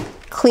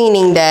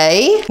 Cleaning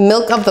Day,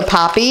 Milk of the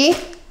Poppy,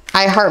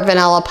 I Heart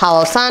Vanilla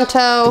Palo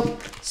Santo,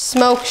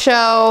 Smoke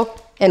Show,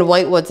 and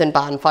White Woods and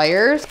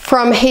Bonfires.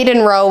 From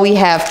Hayden Rowe, we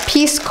have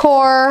Peace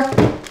Corps,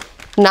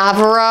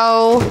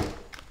 Navarro,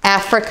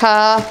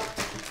 Africa.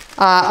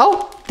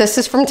 This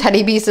is from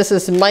Teddy B's, this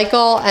is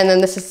Michael, and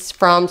then this is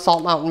from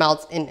Salt Mountain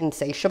Melts in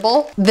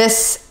Insatiable.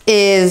 This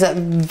is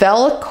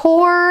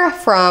Velcor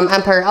from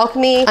Empire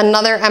Alchemy,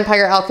 another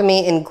Empire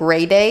Alchemy in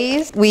Gray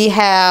Days. We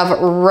have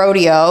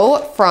Rodeo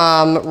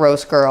from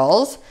Rose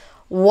Girls,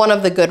 one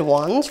of the good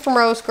ones from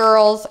Rose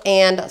Girls,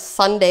 and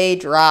Sunday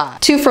Dry.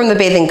 2 from the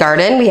Bathing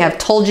Garden. We have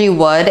Tulgey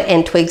Wood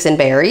and Twigs and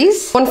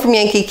Berries. 1 from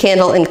Yankee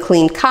Candle and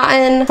Clean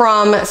Cotton.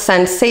 From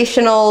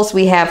Sensationals,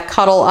 we have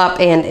Cuddle Up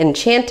and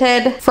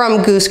Enchanted.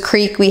 From Goose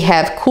Creek, we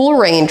have Cool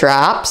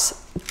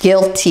Raindrops,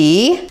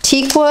 Guilty,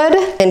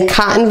 Teakwood, and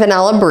Cotton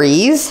Vanilla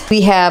Breeze.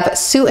 We have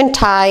Suit and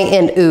Tie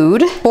and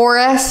Oud,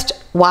 Forest,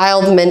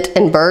 Wild Mint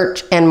and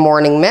Birch, and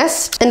Morning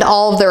Mist. And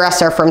all of the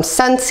rest are from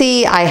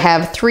Scentsy. I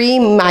have 3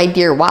 My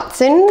Dear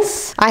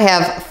Watsons. I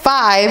have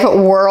 5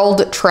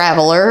 World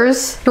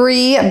Travelers,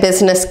 3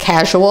 Business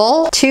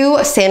Casual,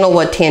 2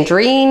 Sandalwood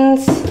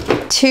Tangerines,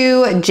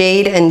 2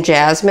 Jade and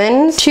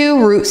Jasmines,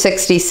 2 Route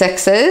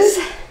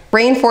 66s,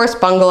 Rainforest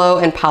Bungalow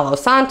and Palo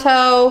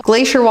Santo,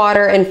 Glacier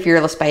Water and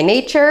Fearless by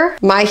Nature,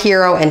 My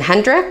Hero and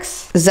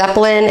Hendrix,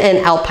 Zeppelin and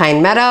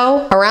Alpine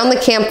Meadow, Around the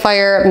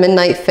Campfire,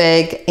 Midnight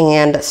Fig,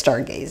 and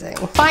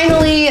Stargazing.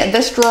 Finally,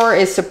 this drawer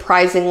is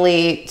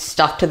surprisingly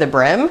stuffed to the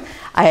brim.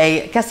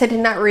 I guess I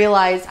did not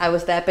realize I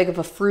was that big of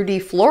a fruity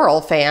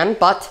floral fan,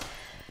 but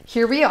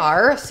here we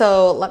are.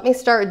 So let me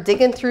start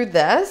digging through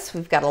this.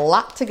 We've got a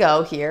lot to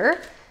go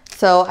here.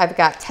 So I've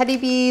got Teddy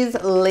B's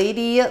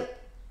Lady,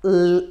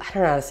 I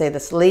don't know how to say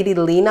this, Lady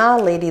Liana,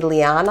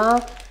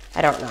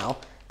 I don't know.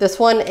 This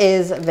one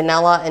is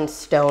Vanilla and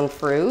Stone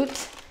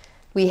Fruit.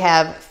 We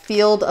have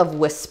Field of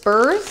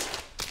Whispers,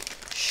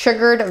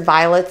 Sugared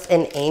Violets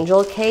and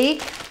Angel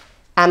Cake,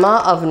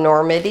 Emma of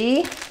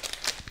Normandy,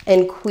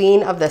 and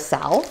Queen of the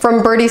South.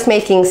 From Birdie's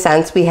Making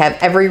Sense, we have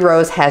Every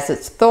Rose Has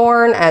Its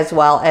Thorn, as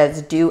well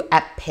as Do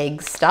at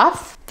Pig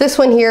Stuff. This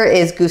one here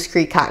is Goose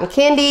Creek Cotton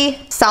Candy,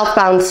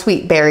 Southbound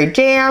Sweet Berry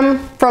Jam.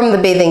 From the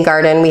Bathing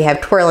Garden, we have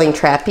Twirling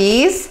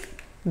Trapeze,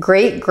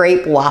 Great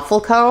Grape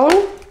Waffle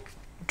Cone,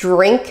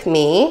 Drink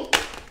Me,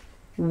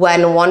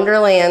 When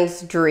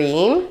Wonderland's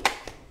Dream,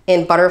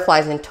 and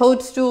Butterflies and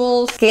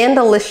Toadstools,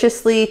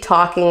 Scandaliciously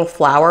Talking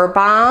Flower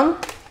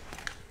Bomb,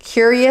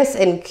 Curious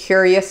and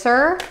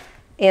Curiouser,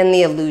 and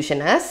The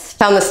Illusionist.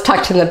 Found this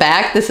tucked in the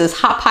back. This is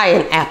Hot Pie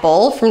and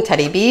Apple from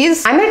Teddy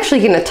B's. I'm actually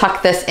gonna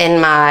tuck this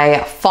in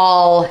my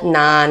fall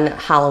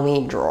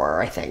non-Halloween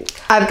drawer, I think.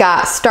 I've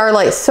got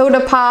Starlight Soda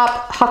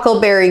Pop,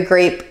 Huckleberry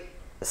Grape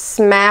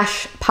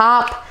Smash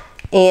Pop,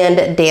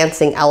 and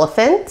Dancing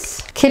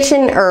Elephants.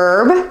 Kitchen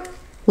Herb,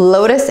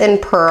 Lotus and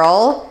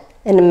Pearl,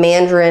 and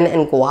Mandarin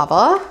and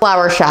Guava.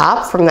 Flower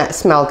Shop from that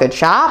Smell Good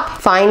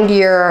shop. Find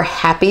Your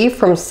Happy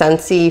from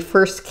Scentsy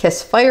First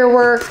Kiss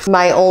Firework.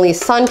 My Only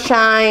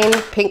Sunshine,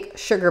 Pink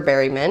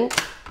Sugarberry Mint.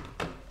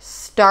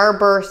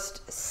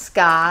 Starburst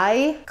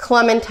Sky,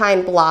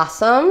 Clementine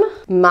Blossom,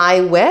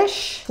 My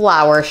Wish,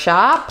 Flower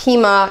Shop,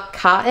 Pima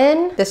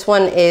Cotton. This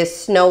one is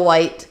Snow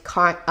White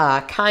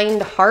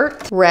Kind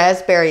Heart,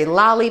 Raspberry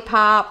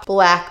Lollipop,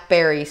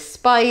 Blackberry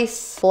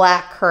Spice,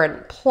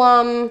 Blackcurrant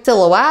Plum,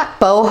 Silhouette,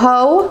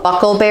 Boho,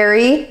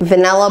 Buckleberry,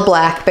 Vanilla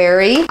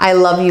Blackberry, I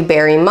Love You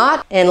Berry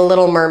Mutt, and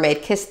Little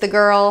Mermaid Kiss the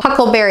Girl,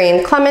 Huckleberry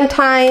and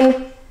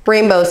Clementine,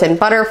 Rainbows and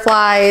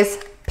Butterflies,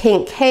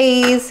 Pink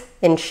Haze,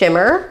 and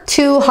Shimmer,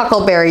 2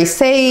 Huckleberry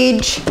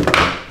Sage,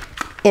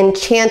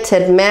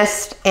 Enchanted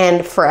Mist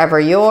and Forever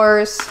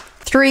Yours.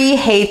 3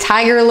 Hey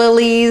Tiger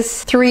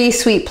Lilies, 3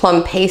 Sweet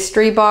Plum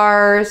Pastry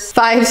Bars,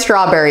 5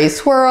 Strawberry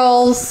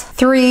Swirls,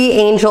 3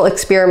 Angel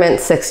Experiment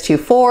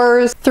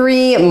 624s,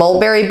 3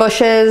 Mulberry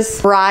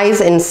Bushes,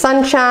 Rise in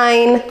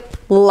Sunshine,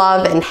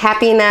 Love and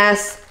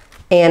Happiness,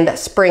 and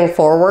Spring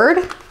Forward,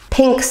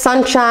 Pink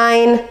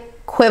Sunshine,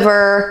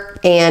 Quiver,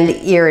 and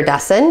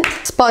Iridescent.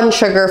 Spun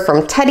Sugar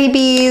from Teddy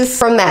Bees.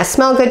 From that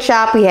Smell Good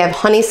shop, we have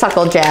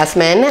Honeysuckle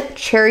Jasmine,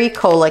 Cherry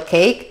Cola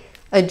Cake,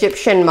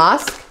 Egyptian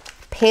Musk,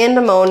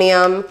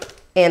 Pandemonium,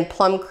 and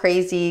Plum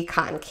Crazy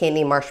Cotton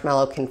Candy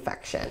Marshmallow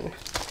Confection.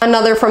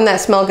 Another from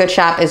that Smell Good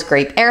shop is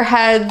Grape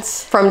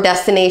Airheads. From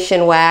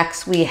Destination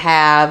Wax, we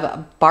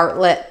have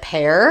Bartlett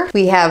Pear.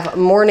 We have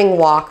Morning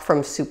Walk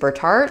from Super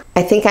Tart.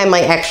 I think I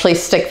might actually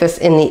stick this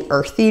in the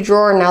earthy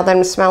drawer now that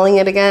I'm smelling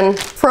it again.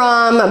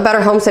 From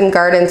Better Homes and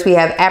Gardens, we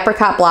have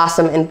Apricot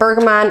Blossom and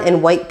Bergamot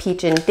and White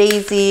Peach and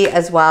Daisy,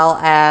 as well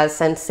as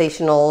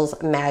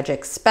Sensational's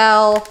Magic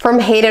Spell. From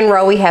Hayden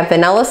Row, we have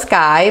Vanilla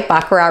Sky,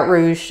 Baccarat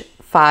Rouge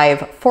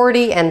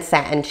 540, and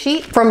Satin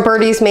Sheet. From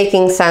Birdie's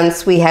Making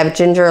Sense, we have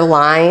Ginger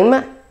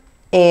Lime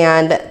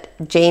and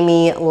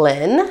Jamie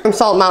Lynn. From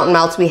Salt Mountain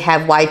Melts, we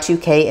have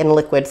Y2K and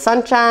Liquid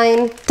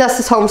Sunshine.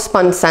 Dustin's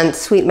Homespun Scent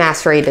Sweet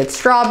Macerated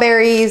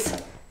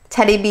Strawberries.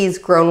 Teddy Bees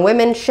Grown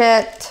Women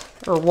Shit,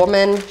 or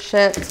Woman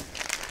Shit.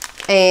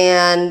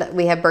 And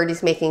we have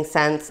Birdie's Making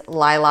Sense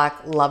Lilac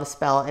Love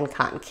Spell and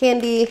Cotton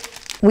Candy.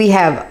 We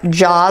have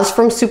Jaws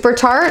from Super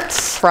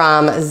Tarts.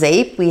 From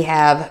Zape, we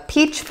have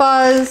Peach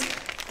Fuzz.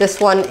 This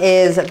one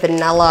is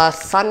Vanilla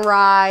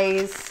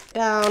Sunrise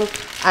down.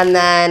 And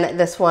then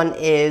this one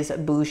is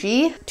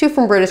Bougie. 2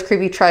 from British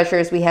Creepy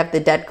Treasures, we have The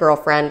Dead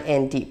Girlfriend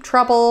and Deep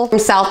Trouble. From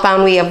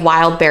Southbound, we have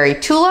Wild Berry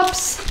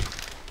Tulips.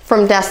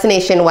 From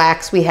Destination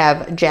Wax, we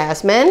have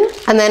Jasmine.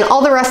 And then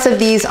all the rest of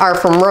these are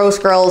from Rose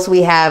Girls.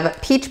 We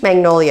have Peach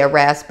Magnolia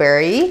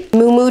Raspberry,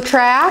 Moo Moo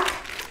Track,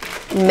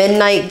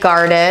 Midnight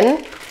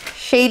Garden,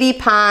 Shady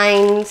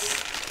Pines,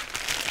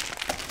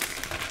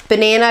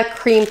 Banana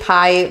Cream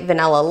Pie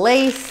Vanilla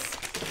Lace,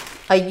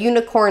 A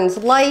Unicorn's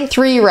Life,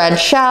 3 Red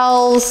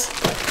Shells,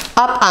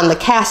 Up on the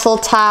Castle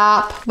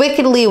Top,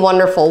 Wickedly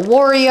Wonderful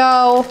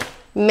Wario,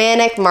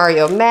 Manic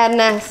Mario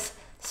Madness,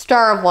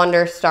 Star of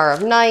Wonder, Star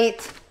of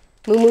Night,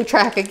 Moo Moo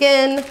Track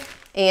again,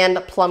 and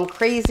Plum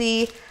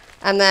Crazy.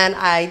 And then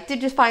I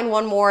did just find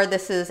one more.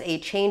 This is a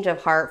Change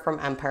of Heart from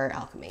Empire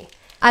Alchemy.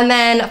 And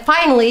then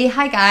finally,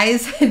 hi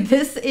guys,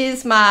 this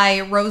is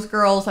my Rose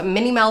Girls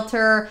Mini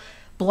Melter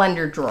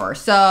blender drawer.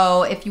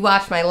 So if you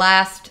watched my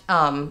last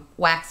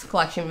wax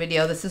collection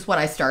video, this is what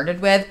I started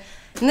with.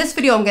 In this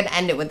video, I'm gonna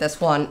end it with this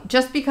one,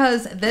 just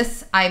because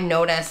this, I've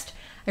noticed,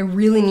 I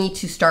really need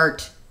to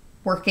start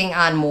working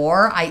on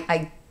more.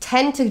 I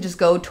tend to just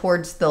go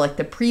towards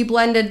the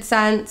pre-blended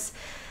scents.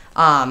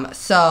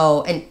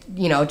 And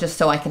you know, just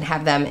so I can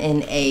have them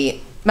in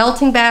a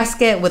melting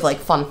basket with like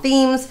fun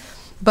themes.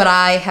 But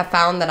I have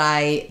found that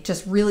I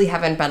just really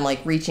haven't been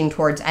like reaching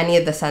towards any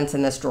of the scents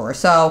in this drawer.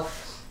 So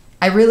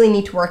I really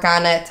need to work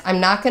on it.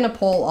 I'm not gonna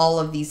pull all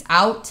of these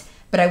out,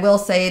 but I will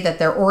say that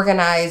they're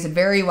organized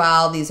very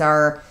well. These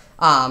are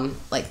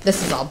like,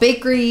 this is all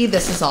bakery,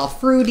 this is all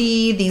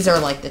fruity, these are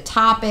like the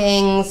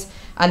toppings,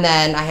 and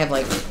then I have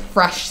like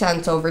fresh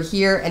scents over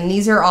here, and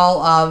these are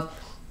all of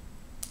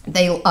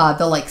the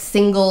like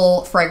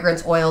single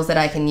fragrance oils that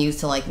I can use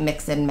to like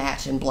mix and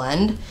match and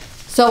blend.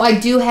 So I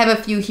do have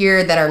a few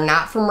here that are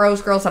not from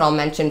Rose Girls that I'll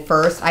mention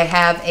first. I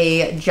have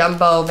a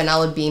Jumbo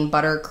Vanilla Bean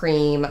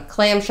Buttercream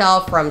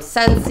Clamshell from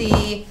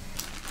Scentsy.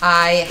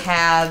 I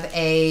have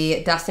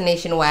a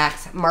Destination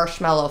Wax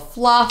Marshmallow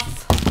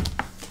Fluff.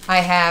 I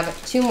have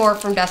 2 more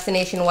from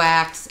Destination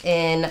Wax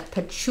in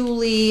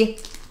Patchouli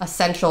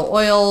Essential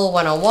Oil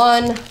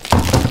 101.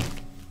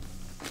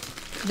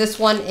 This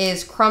one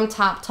is Crumb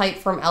Top Type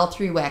from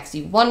L3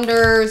 Waxy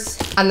Wonders.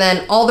 And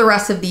then all the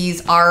rest of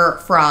these are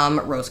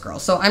from Rose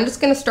Girls. So I'm just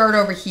gonna start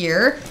over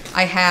here.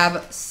 I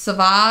have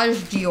Sauvage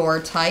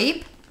Dior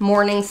Type,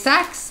 Morning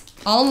Sex,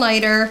 All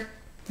Nighter,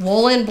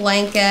 Woolen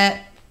Blanket,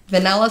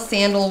 Vanilla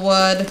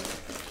Sandalwood,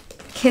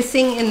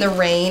 Kissing in the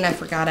Rain. I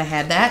forgot I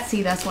had that.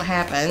 See, that's what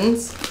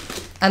happens.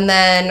 And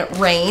then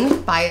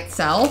Rain by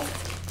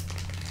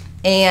itself.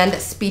 And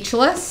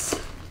Speechless.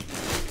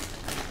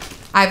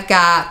 I've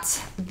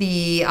got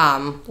the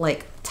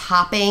like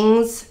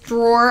toppings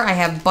drawer. I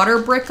have Butter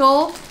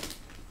Brickle,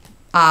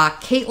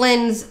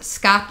 Caitlin's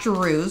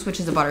Scotcheroos, which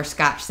is a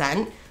butterscotch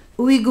scent,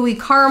 Ooey Gooey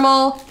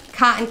Caramel,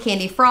 Cotton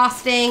Candy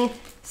Frosting,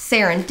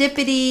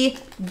 Serendipity,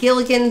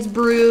 Gilligan's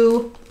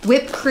Brew,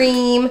 Whipped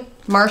Cream,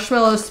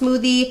 Marshmallow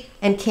Smoothie,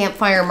 and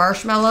Campfire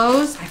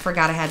Marshmallows. I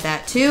forgot I had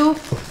that too.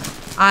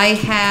 I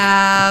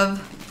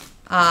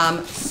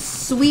have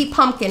Sweet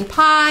Pumpkin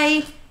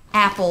Pie,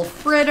 Apple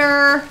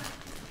Fritter,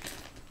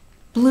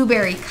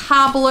 Blueberry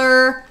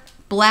Cobbler,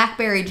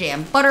 Blackberry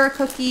Jam Butter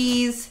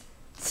Cookies,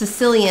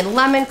 Sicilian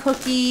Lemon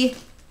Cookie,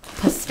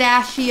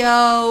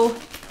 Pistachio,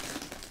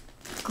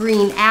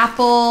 Green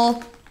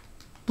Apple,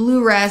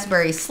 Blue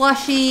Raspberry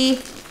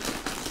Slushy,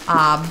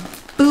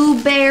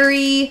 Boo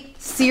Berry,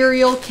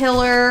 Serial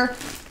Killer,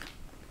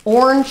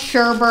 orange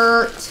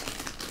sherbet,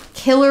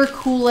 killer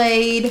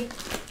Kool-Aid,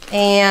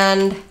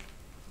 and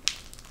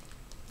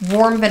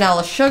warm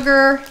vanilla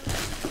sugar.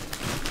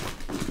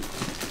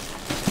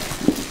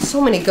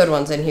 So many good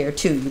ones in here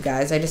too, you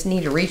guys. I just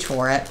need to reach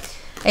for it.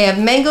 I have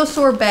mango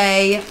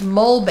sorbet,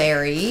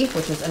 mulberry,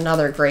 which is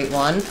another great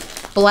one,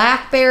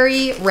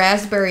 blackberry,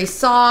 raspberry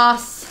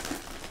sauce,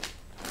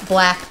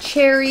 black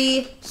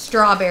cherry,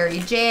 strawberry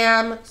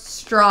jam,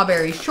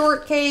 strawberry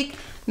shortcake,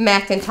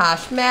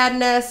 Macintosh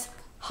Madness,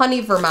 honey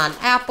Vermont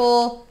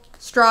apple,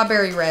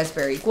 strawberry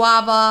raspberry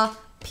guava,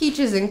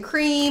 peaches and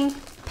cream,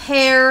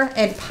 pear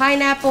and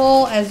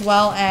pineapple, as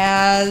well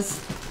as,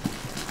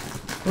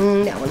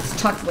 that one's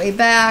tucked way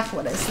back.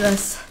 What is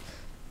this?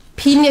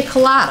 Pina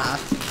colada.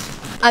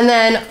 And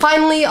then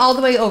finally, all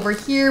the way over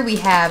here, we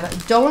have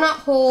donut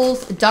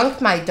holes,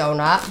 Dunk My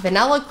Donut,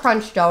 vanilla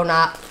crunch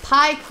donut,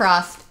 pie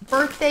crust,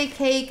 birthday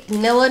cake,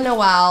 Nilla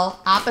Noel,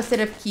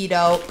 opposite of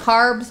keto,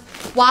 carbs,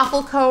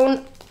 waffle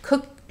cone,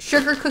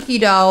 sugar cookie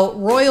dough,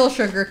 royal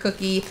sugar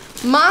cookie,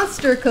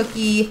 monster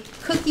cookie,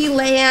 Cookie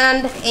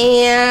Land,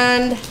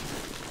 and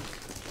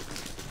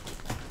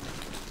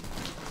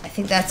I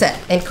think that's it,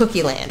 and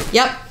Cookie Land.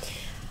 Yep.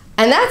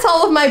 And that's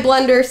all of my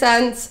blender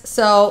scents.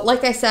 So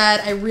like I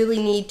said, I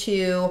really need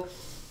to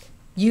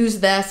use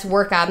this,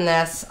 work on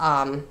this.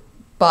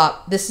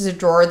 But this is a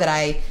drawer that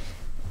I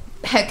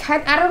had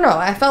I don't know.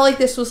 I felt like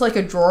this was like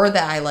a drawer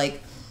that I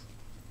like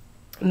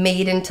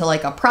made into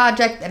like a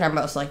project, and I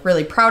was like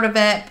really proud of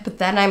it. But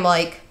then I'm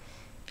like,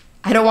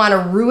 I don't want to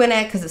ruin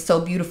it because it's so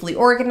beautifully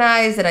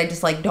organized that I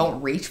just like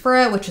don't reach for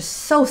it, which is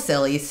so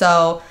silly.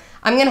 So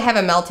I'm going to have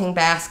a melting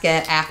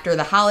basket after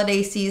the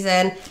holiday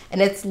season,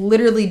 and it's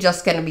literally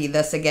just going to be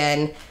this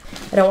again.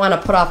 I don't want to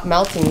put off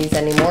melting these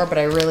anymore, but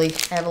I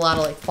have a lot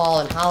of like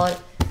fall and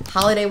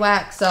holiday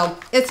wax, so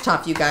it's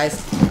tough, you guys.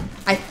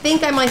 I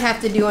think I might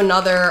have to do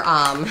another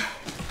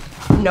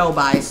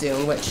no-buy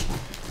soon, which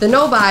the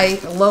no-buy,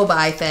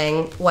 low-buy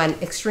thing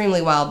went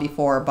extremely well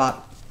before,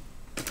 but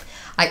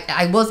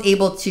I was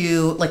able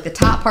to, like the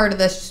top part of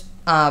this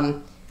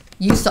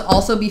used to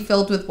also be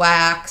filled with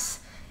wax.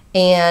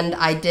 And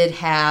I did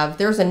have,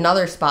 there's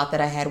another spot that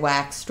I had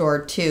wax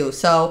stored too.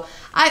 So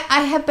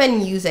I have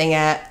been using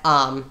it,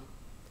 and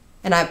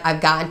I've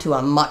gotten to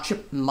a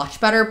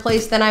much better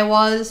place than I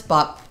was,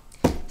 but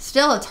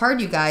still it's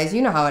hard, you guys.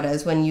 You know how it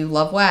is when you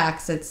love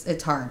wax,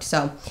 it's hard.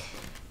 So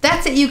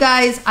that's it, you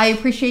guys. I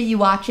appreciate you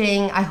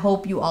watching. I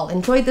hope you all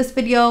enjoyed this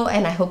video,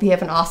 and I hope you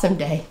have an awesome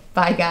day.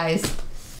 Bye, guys.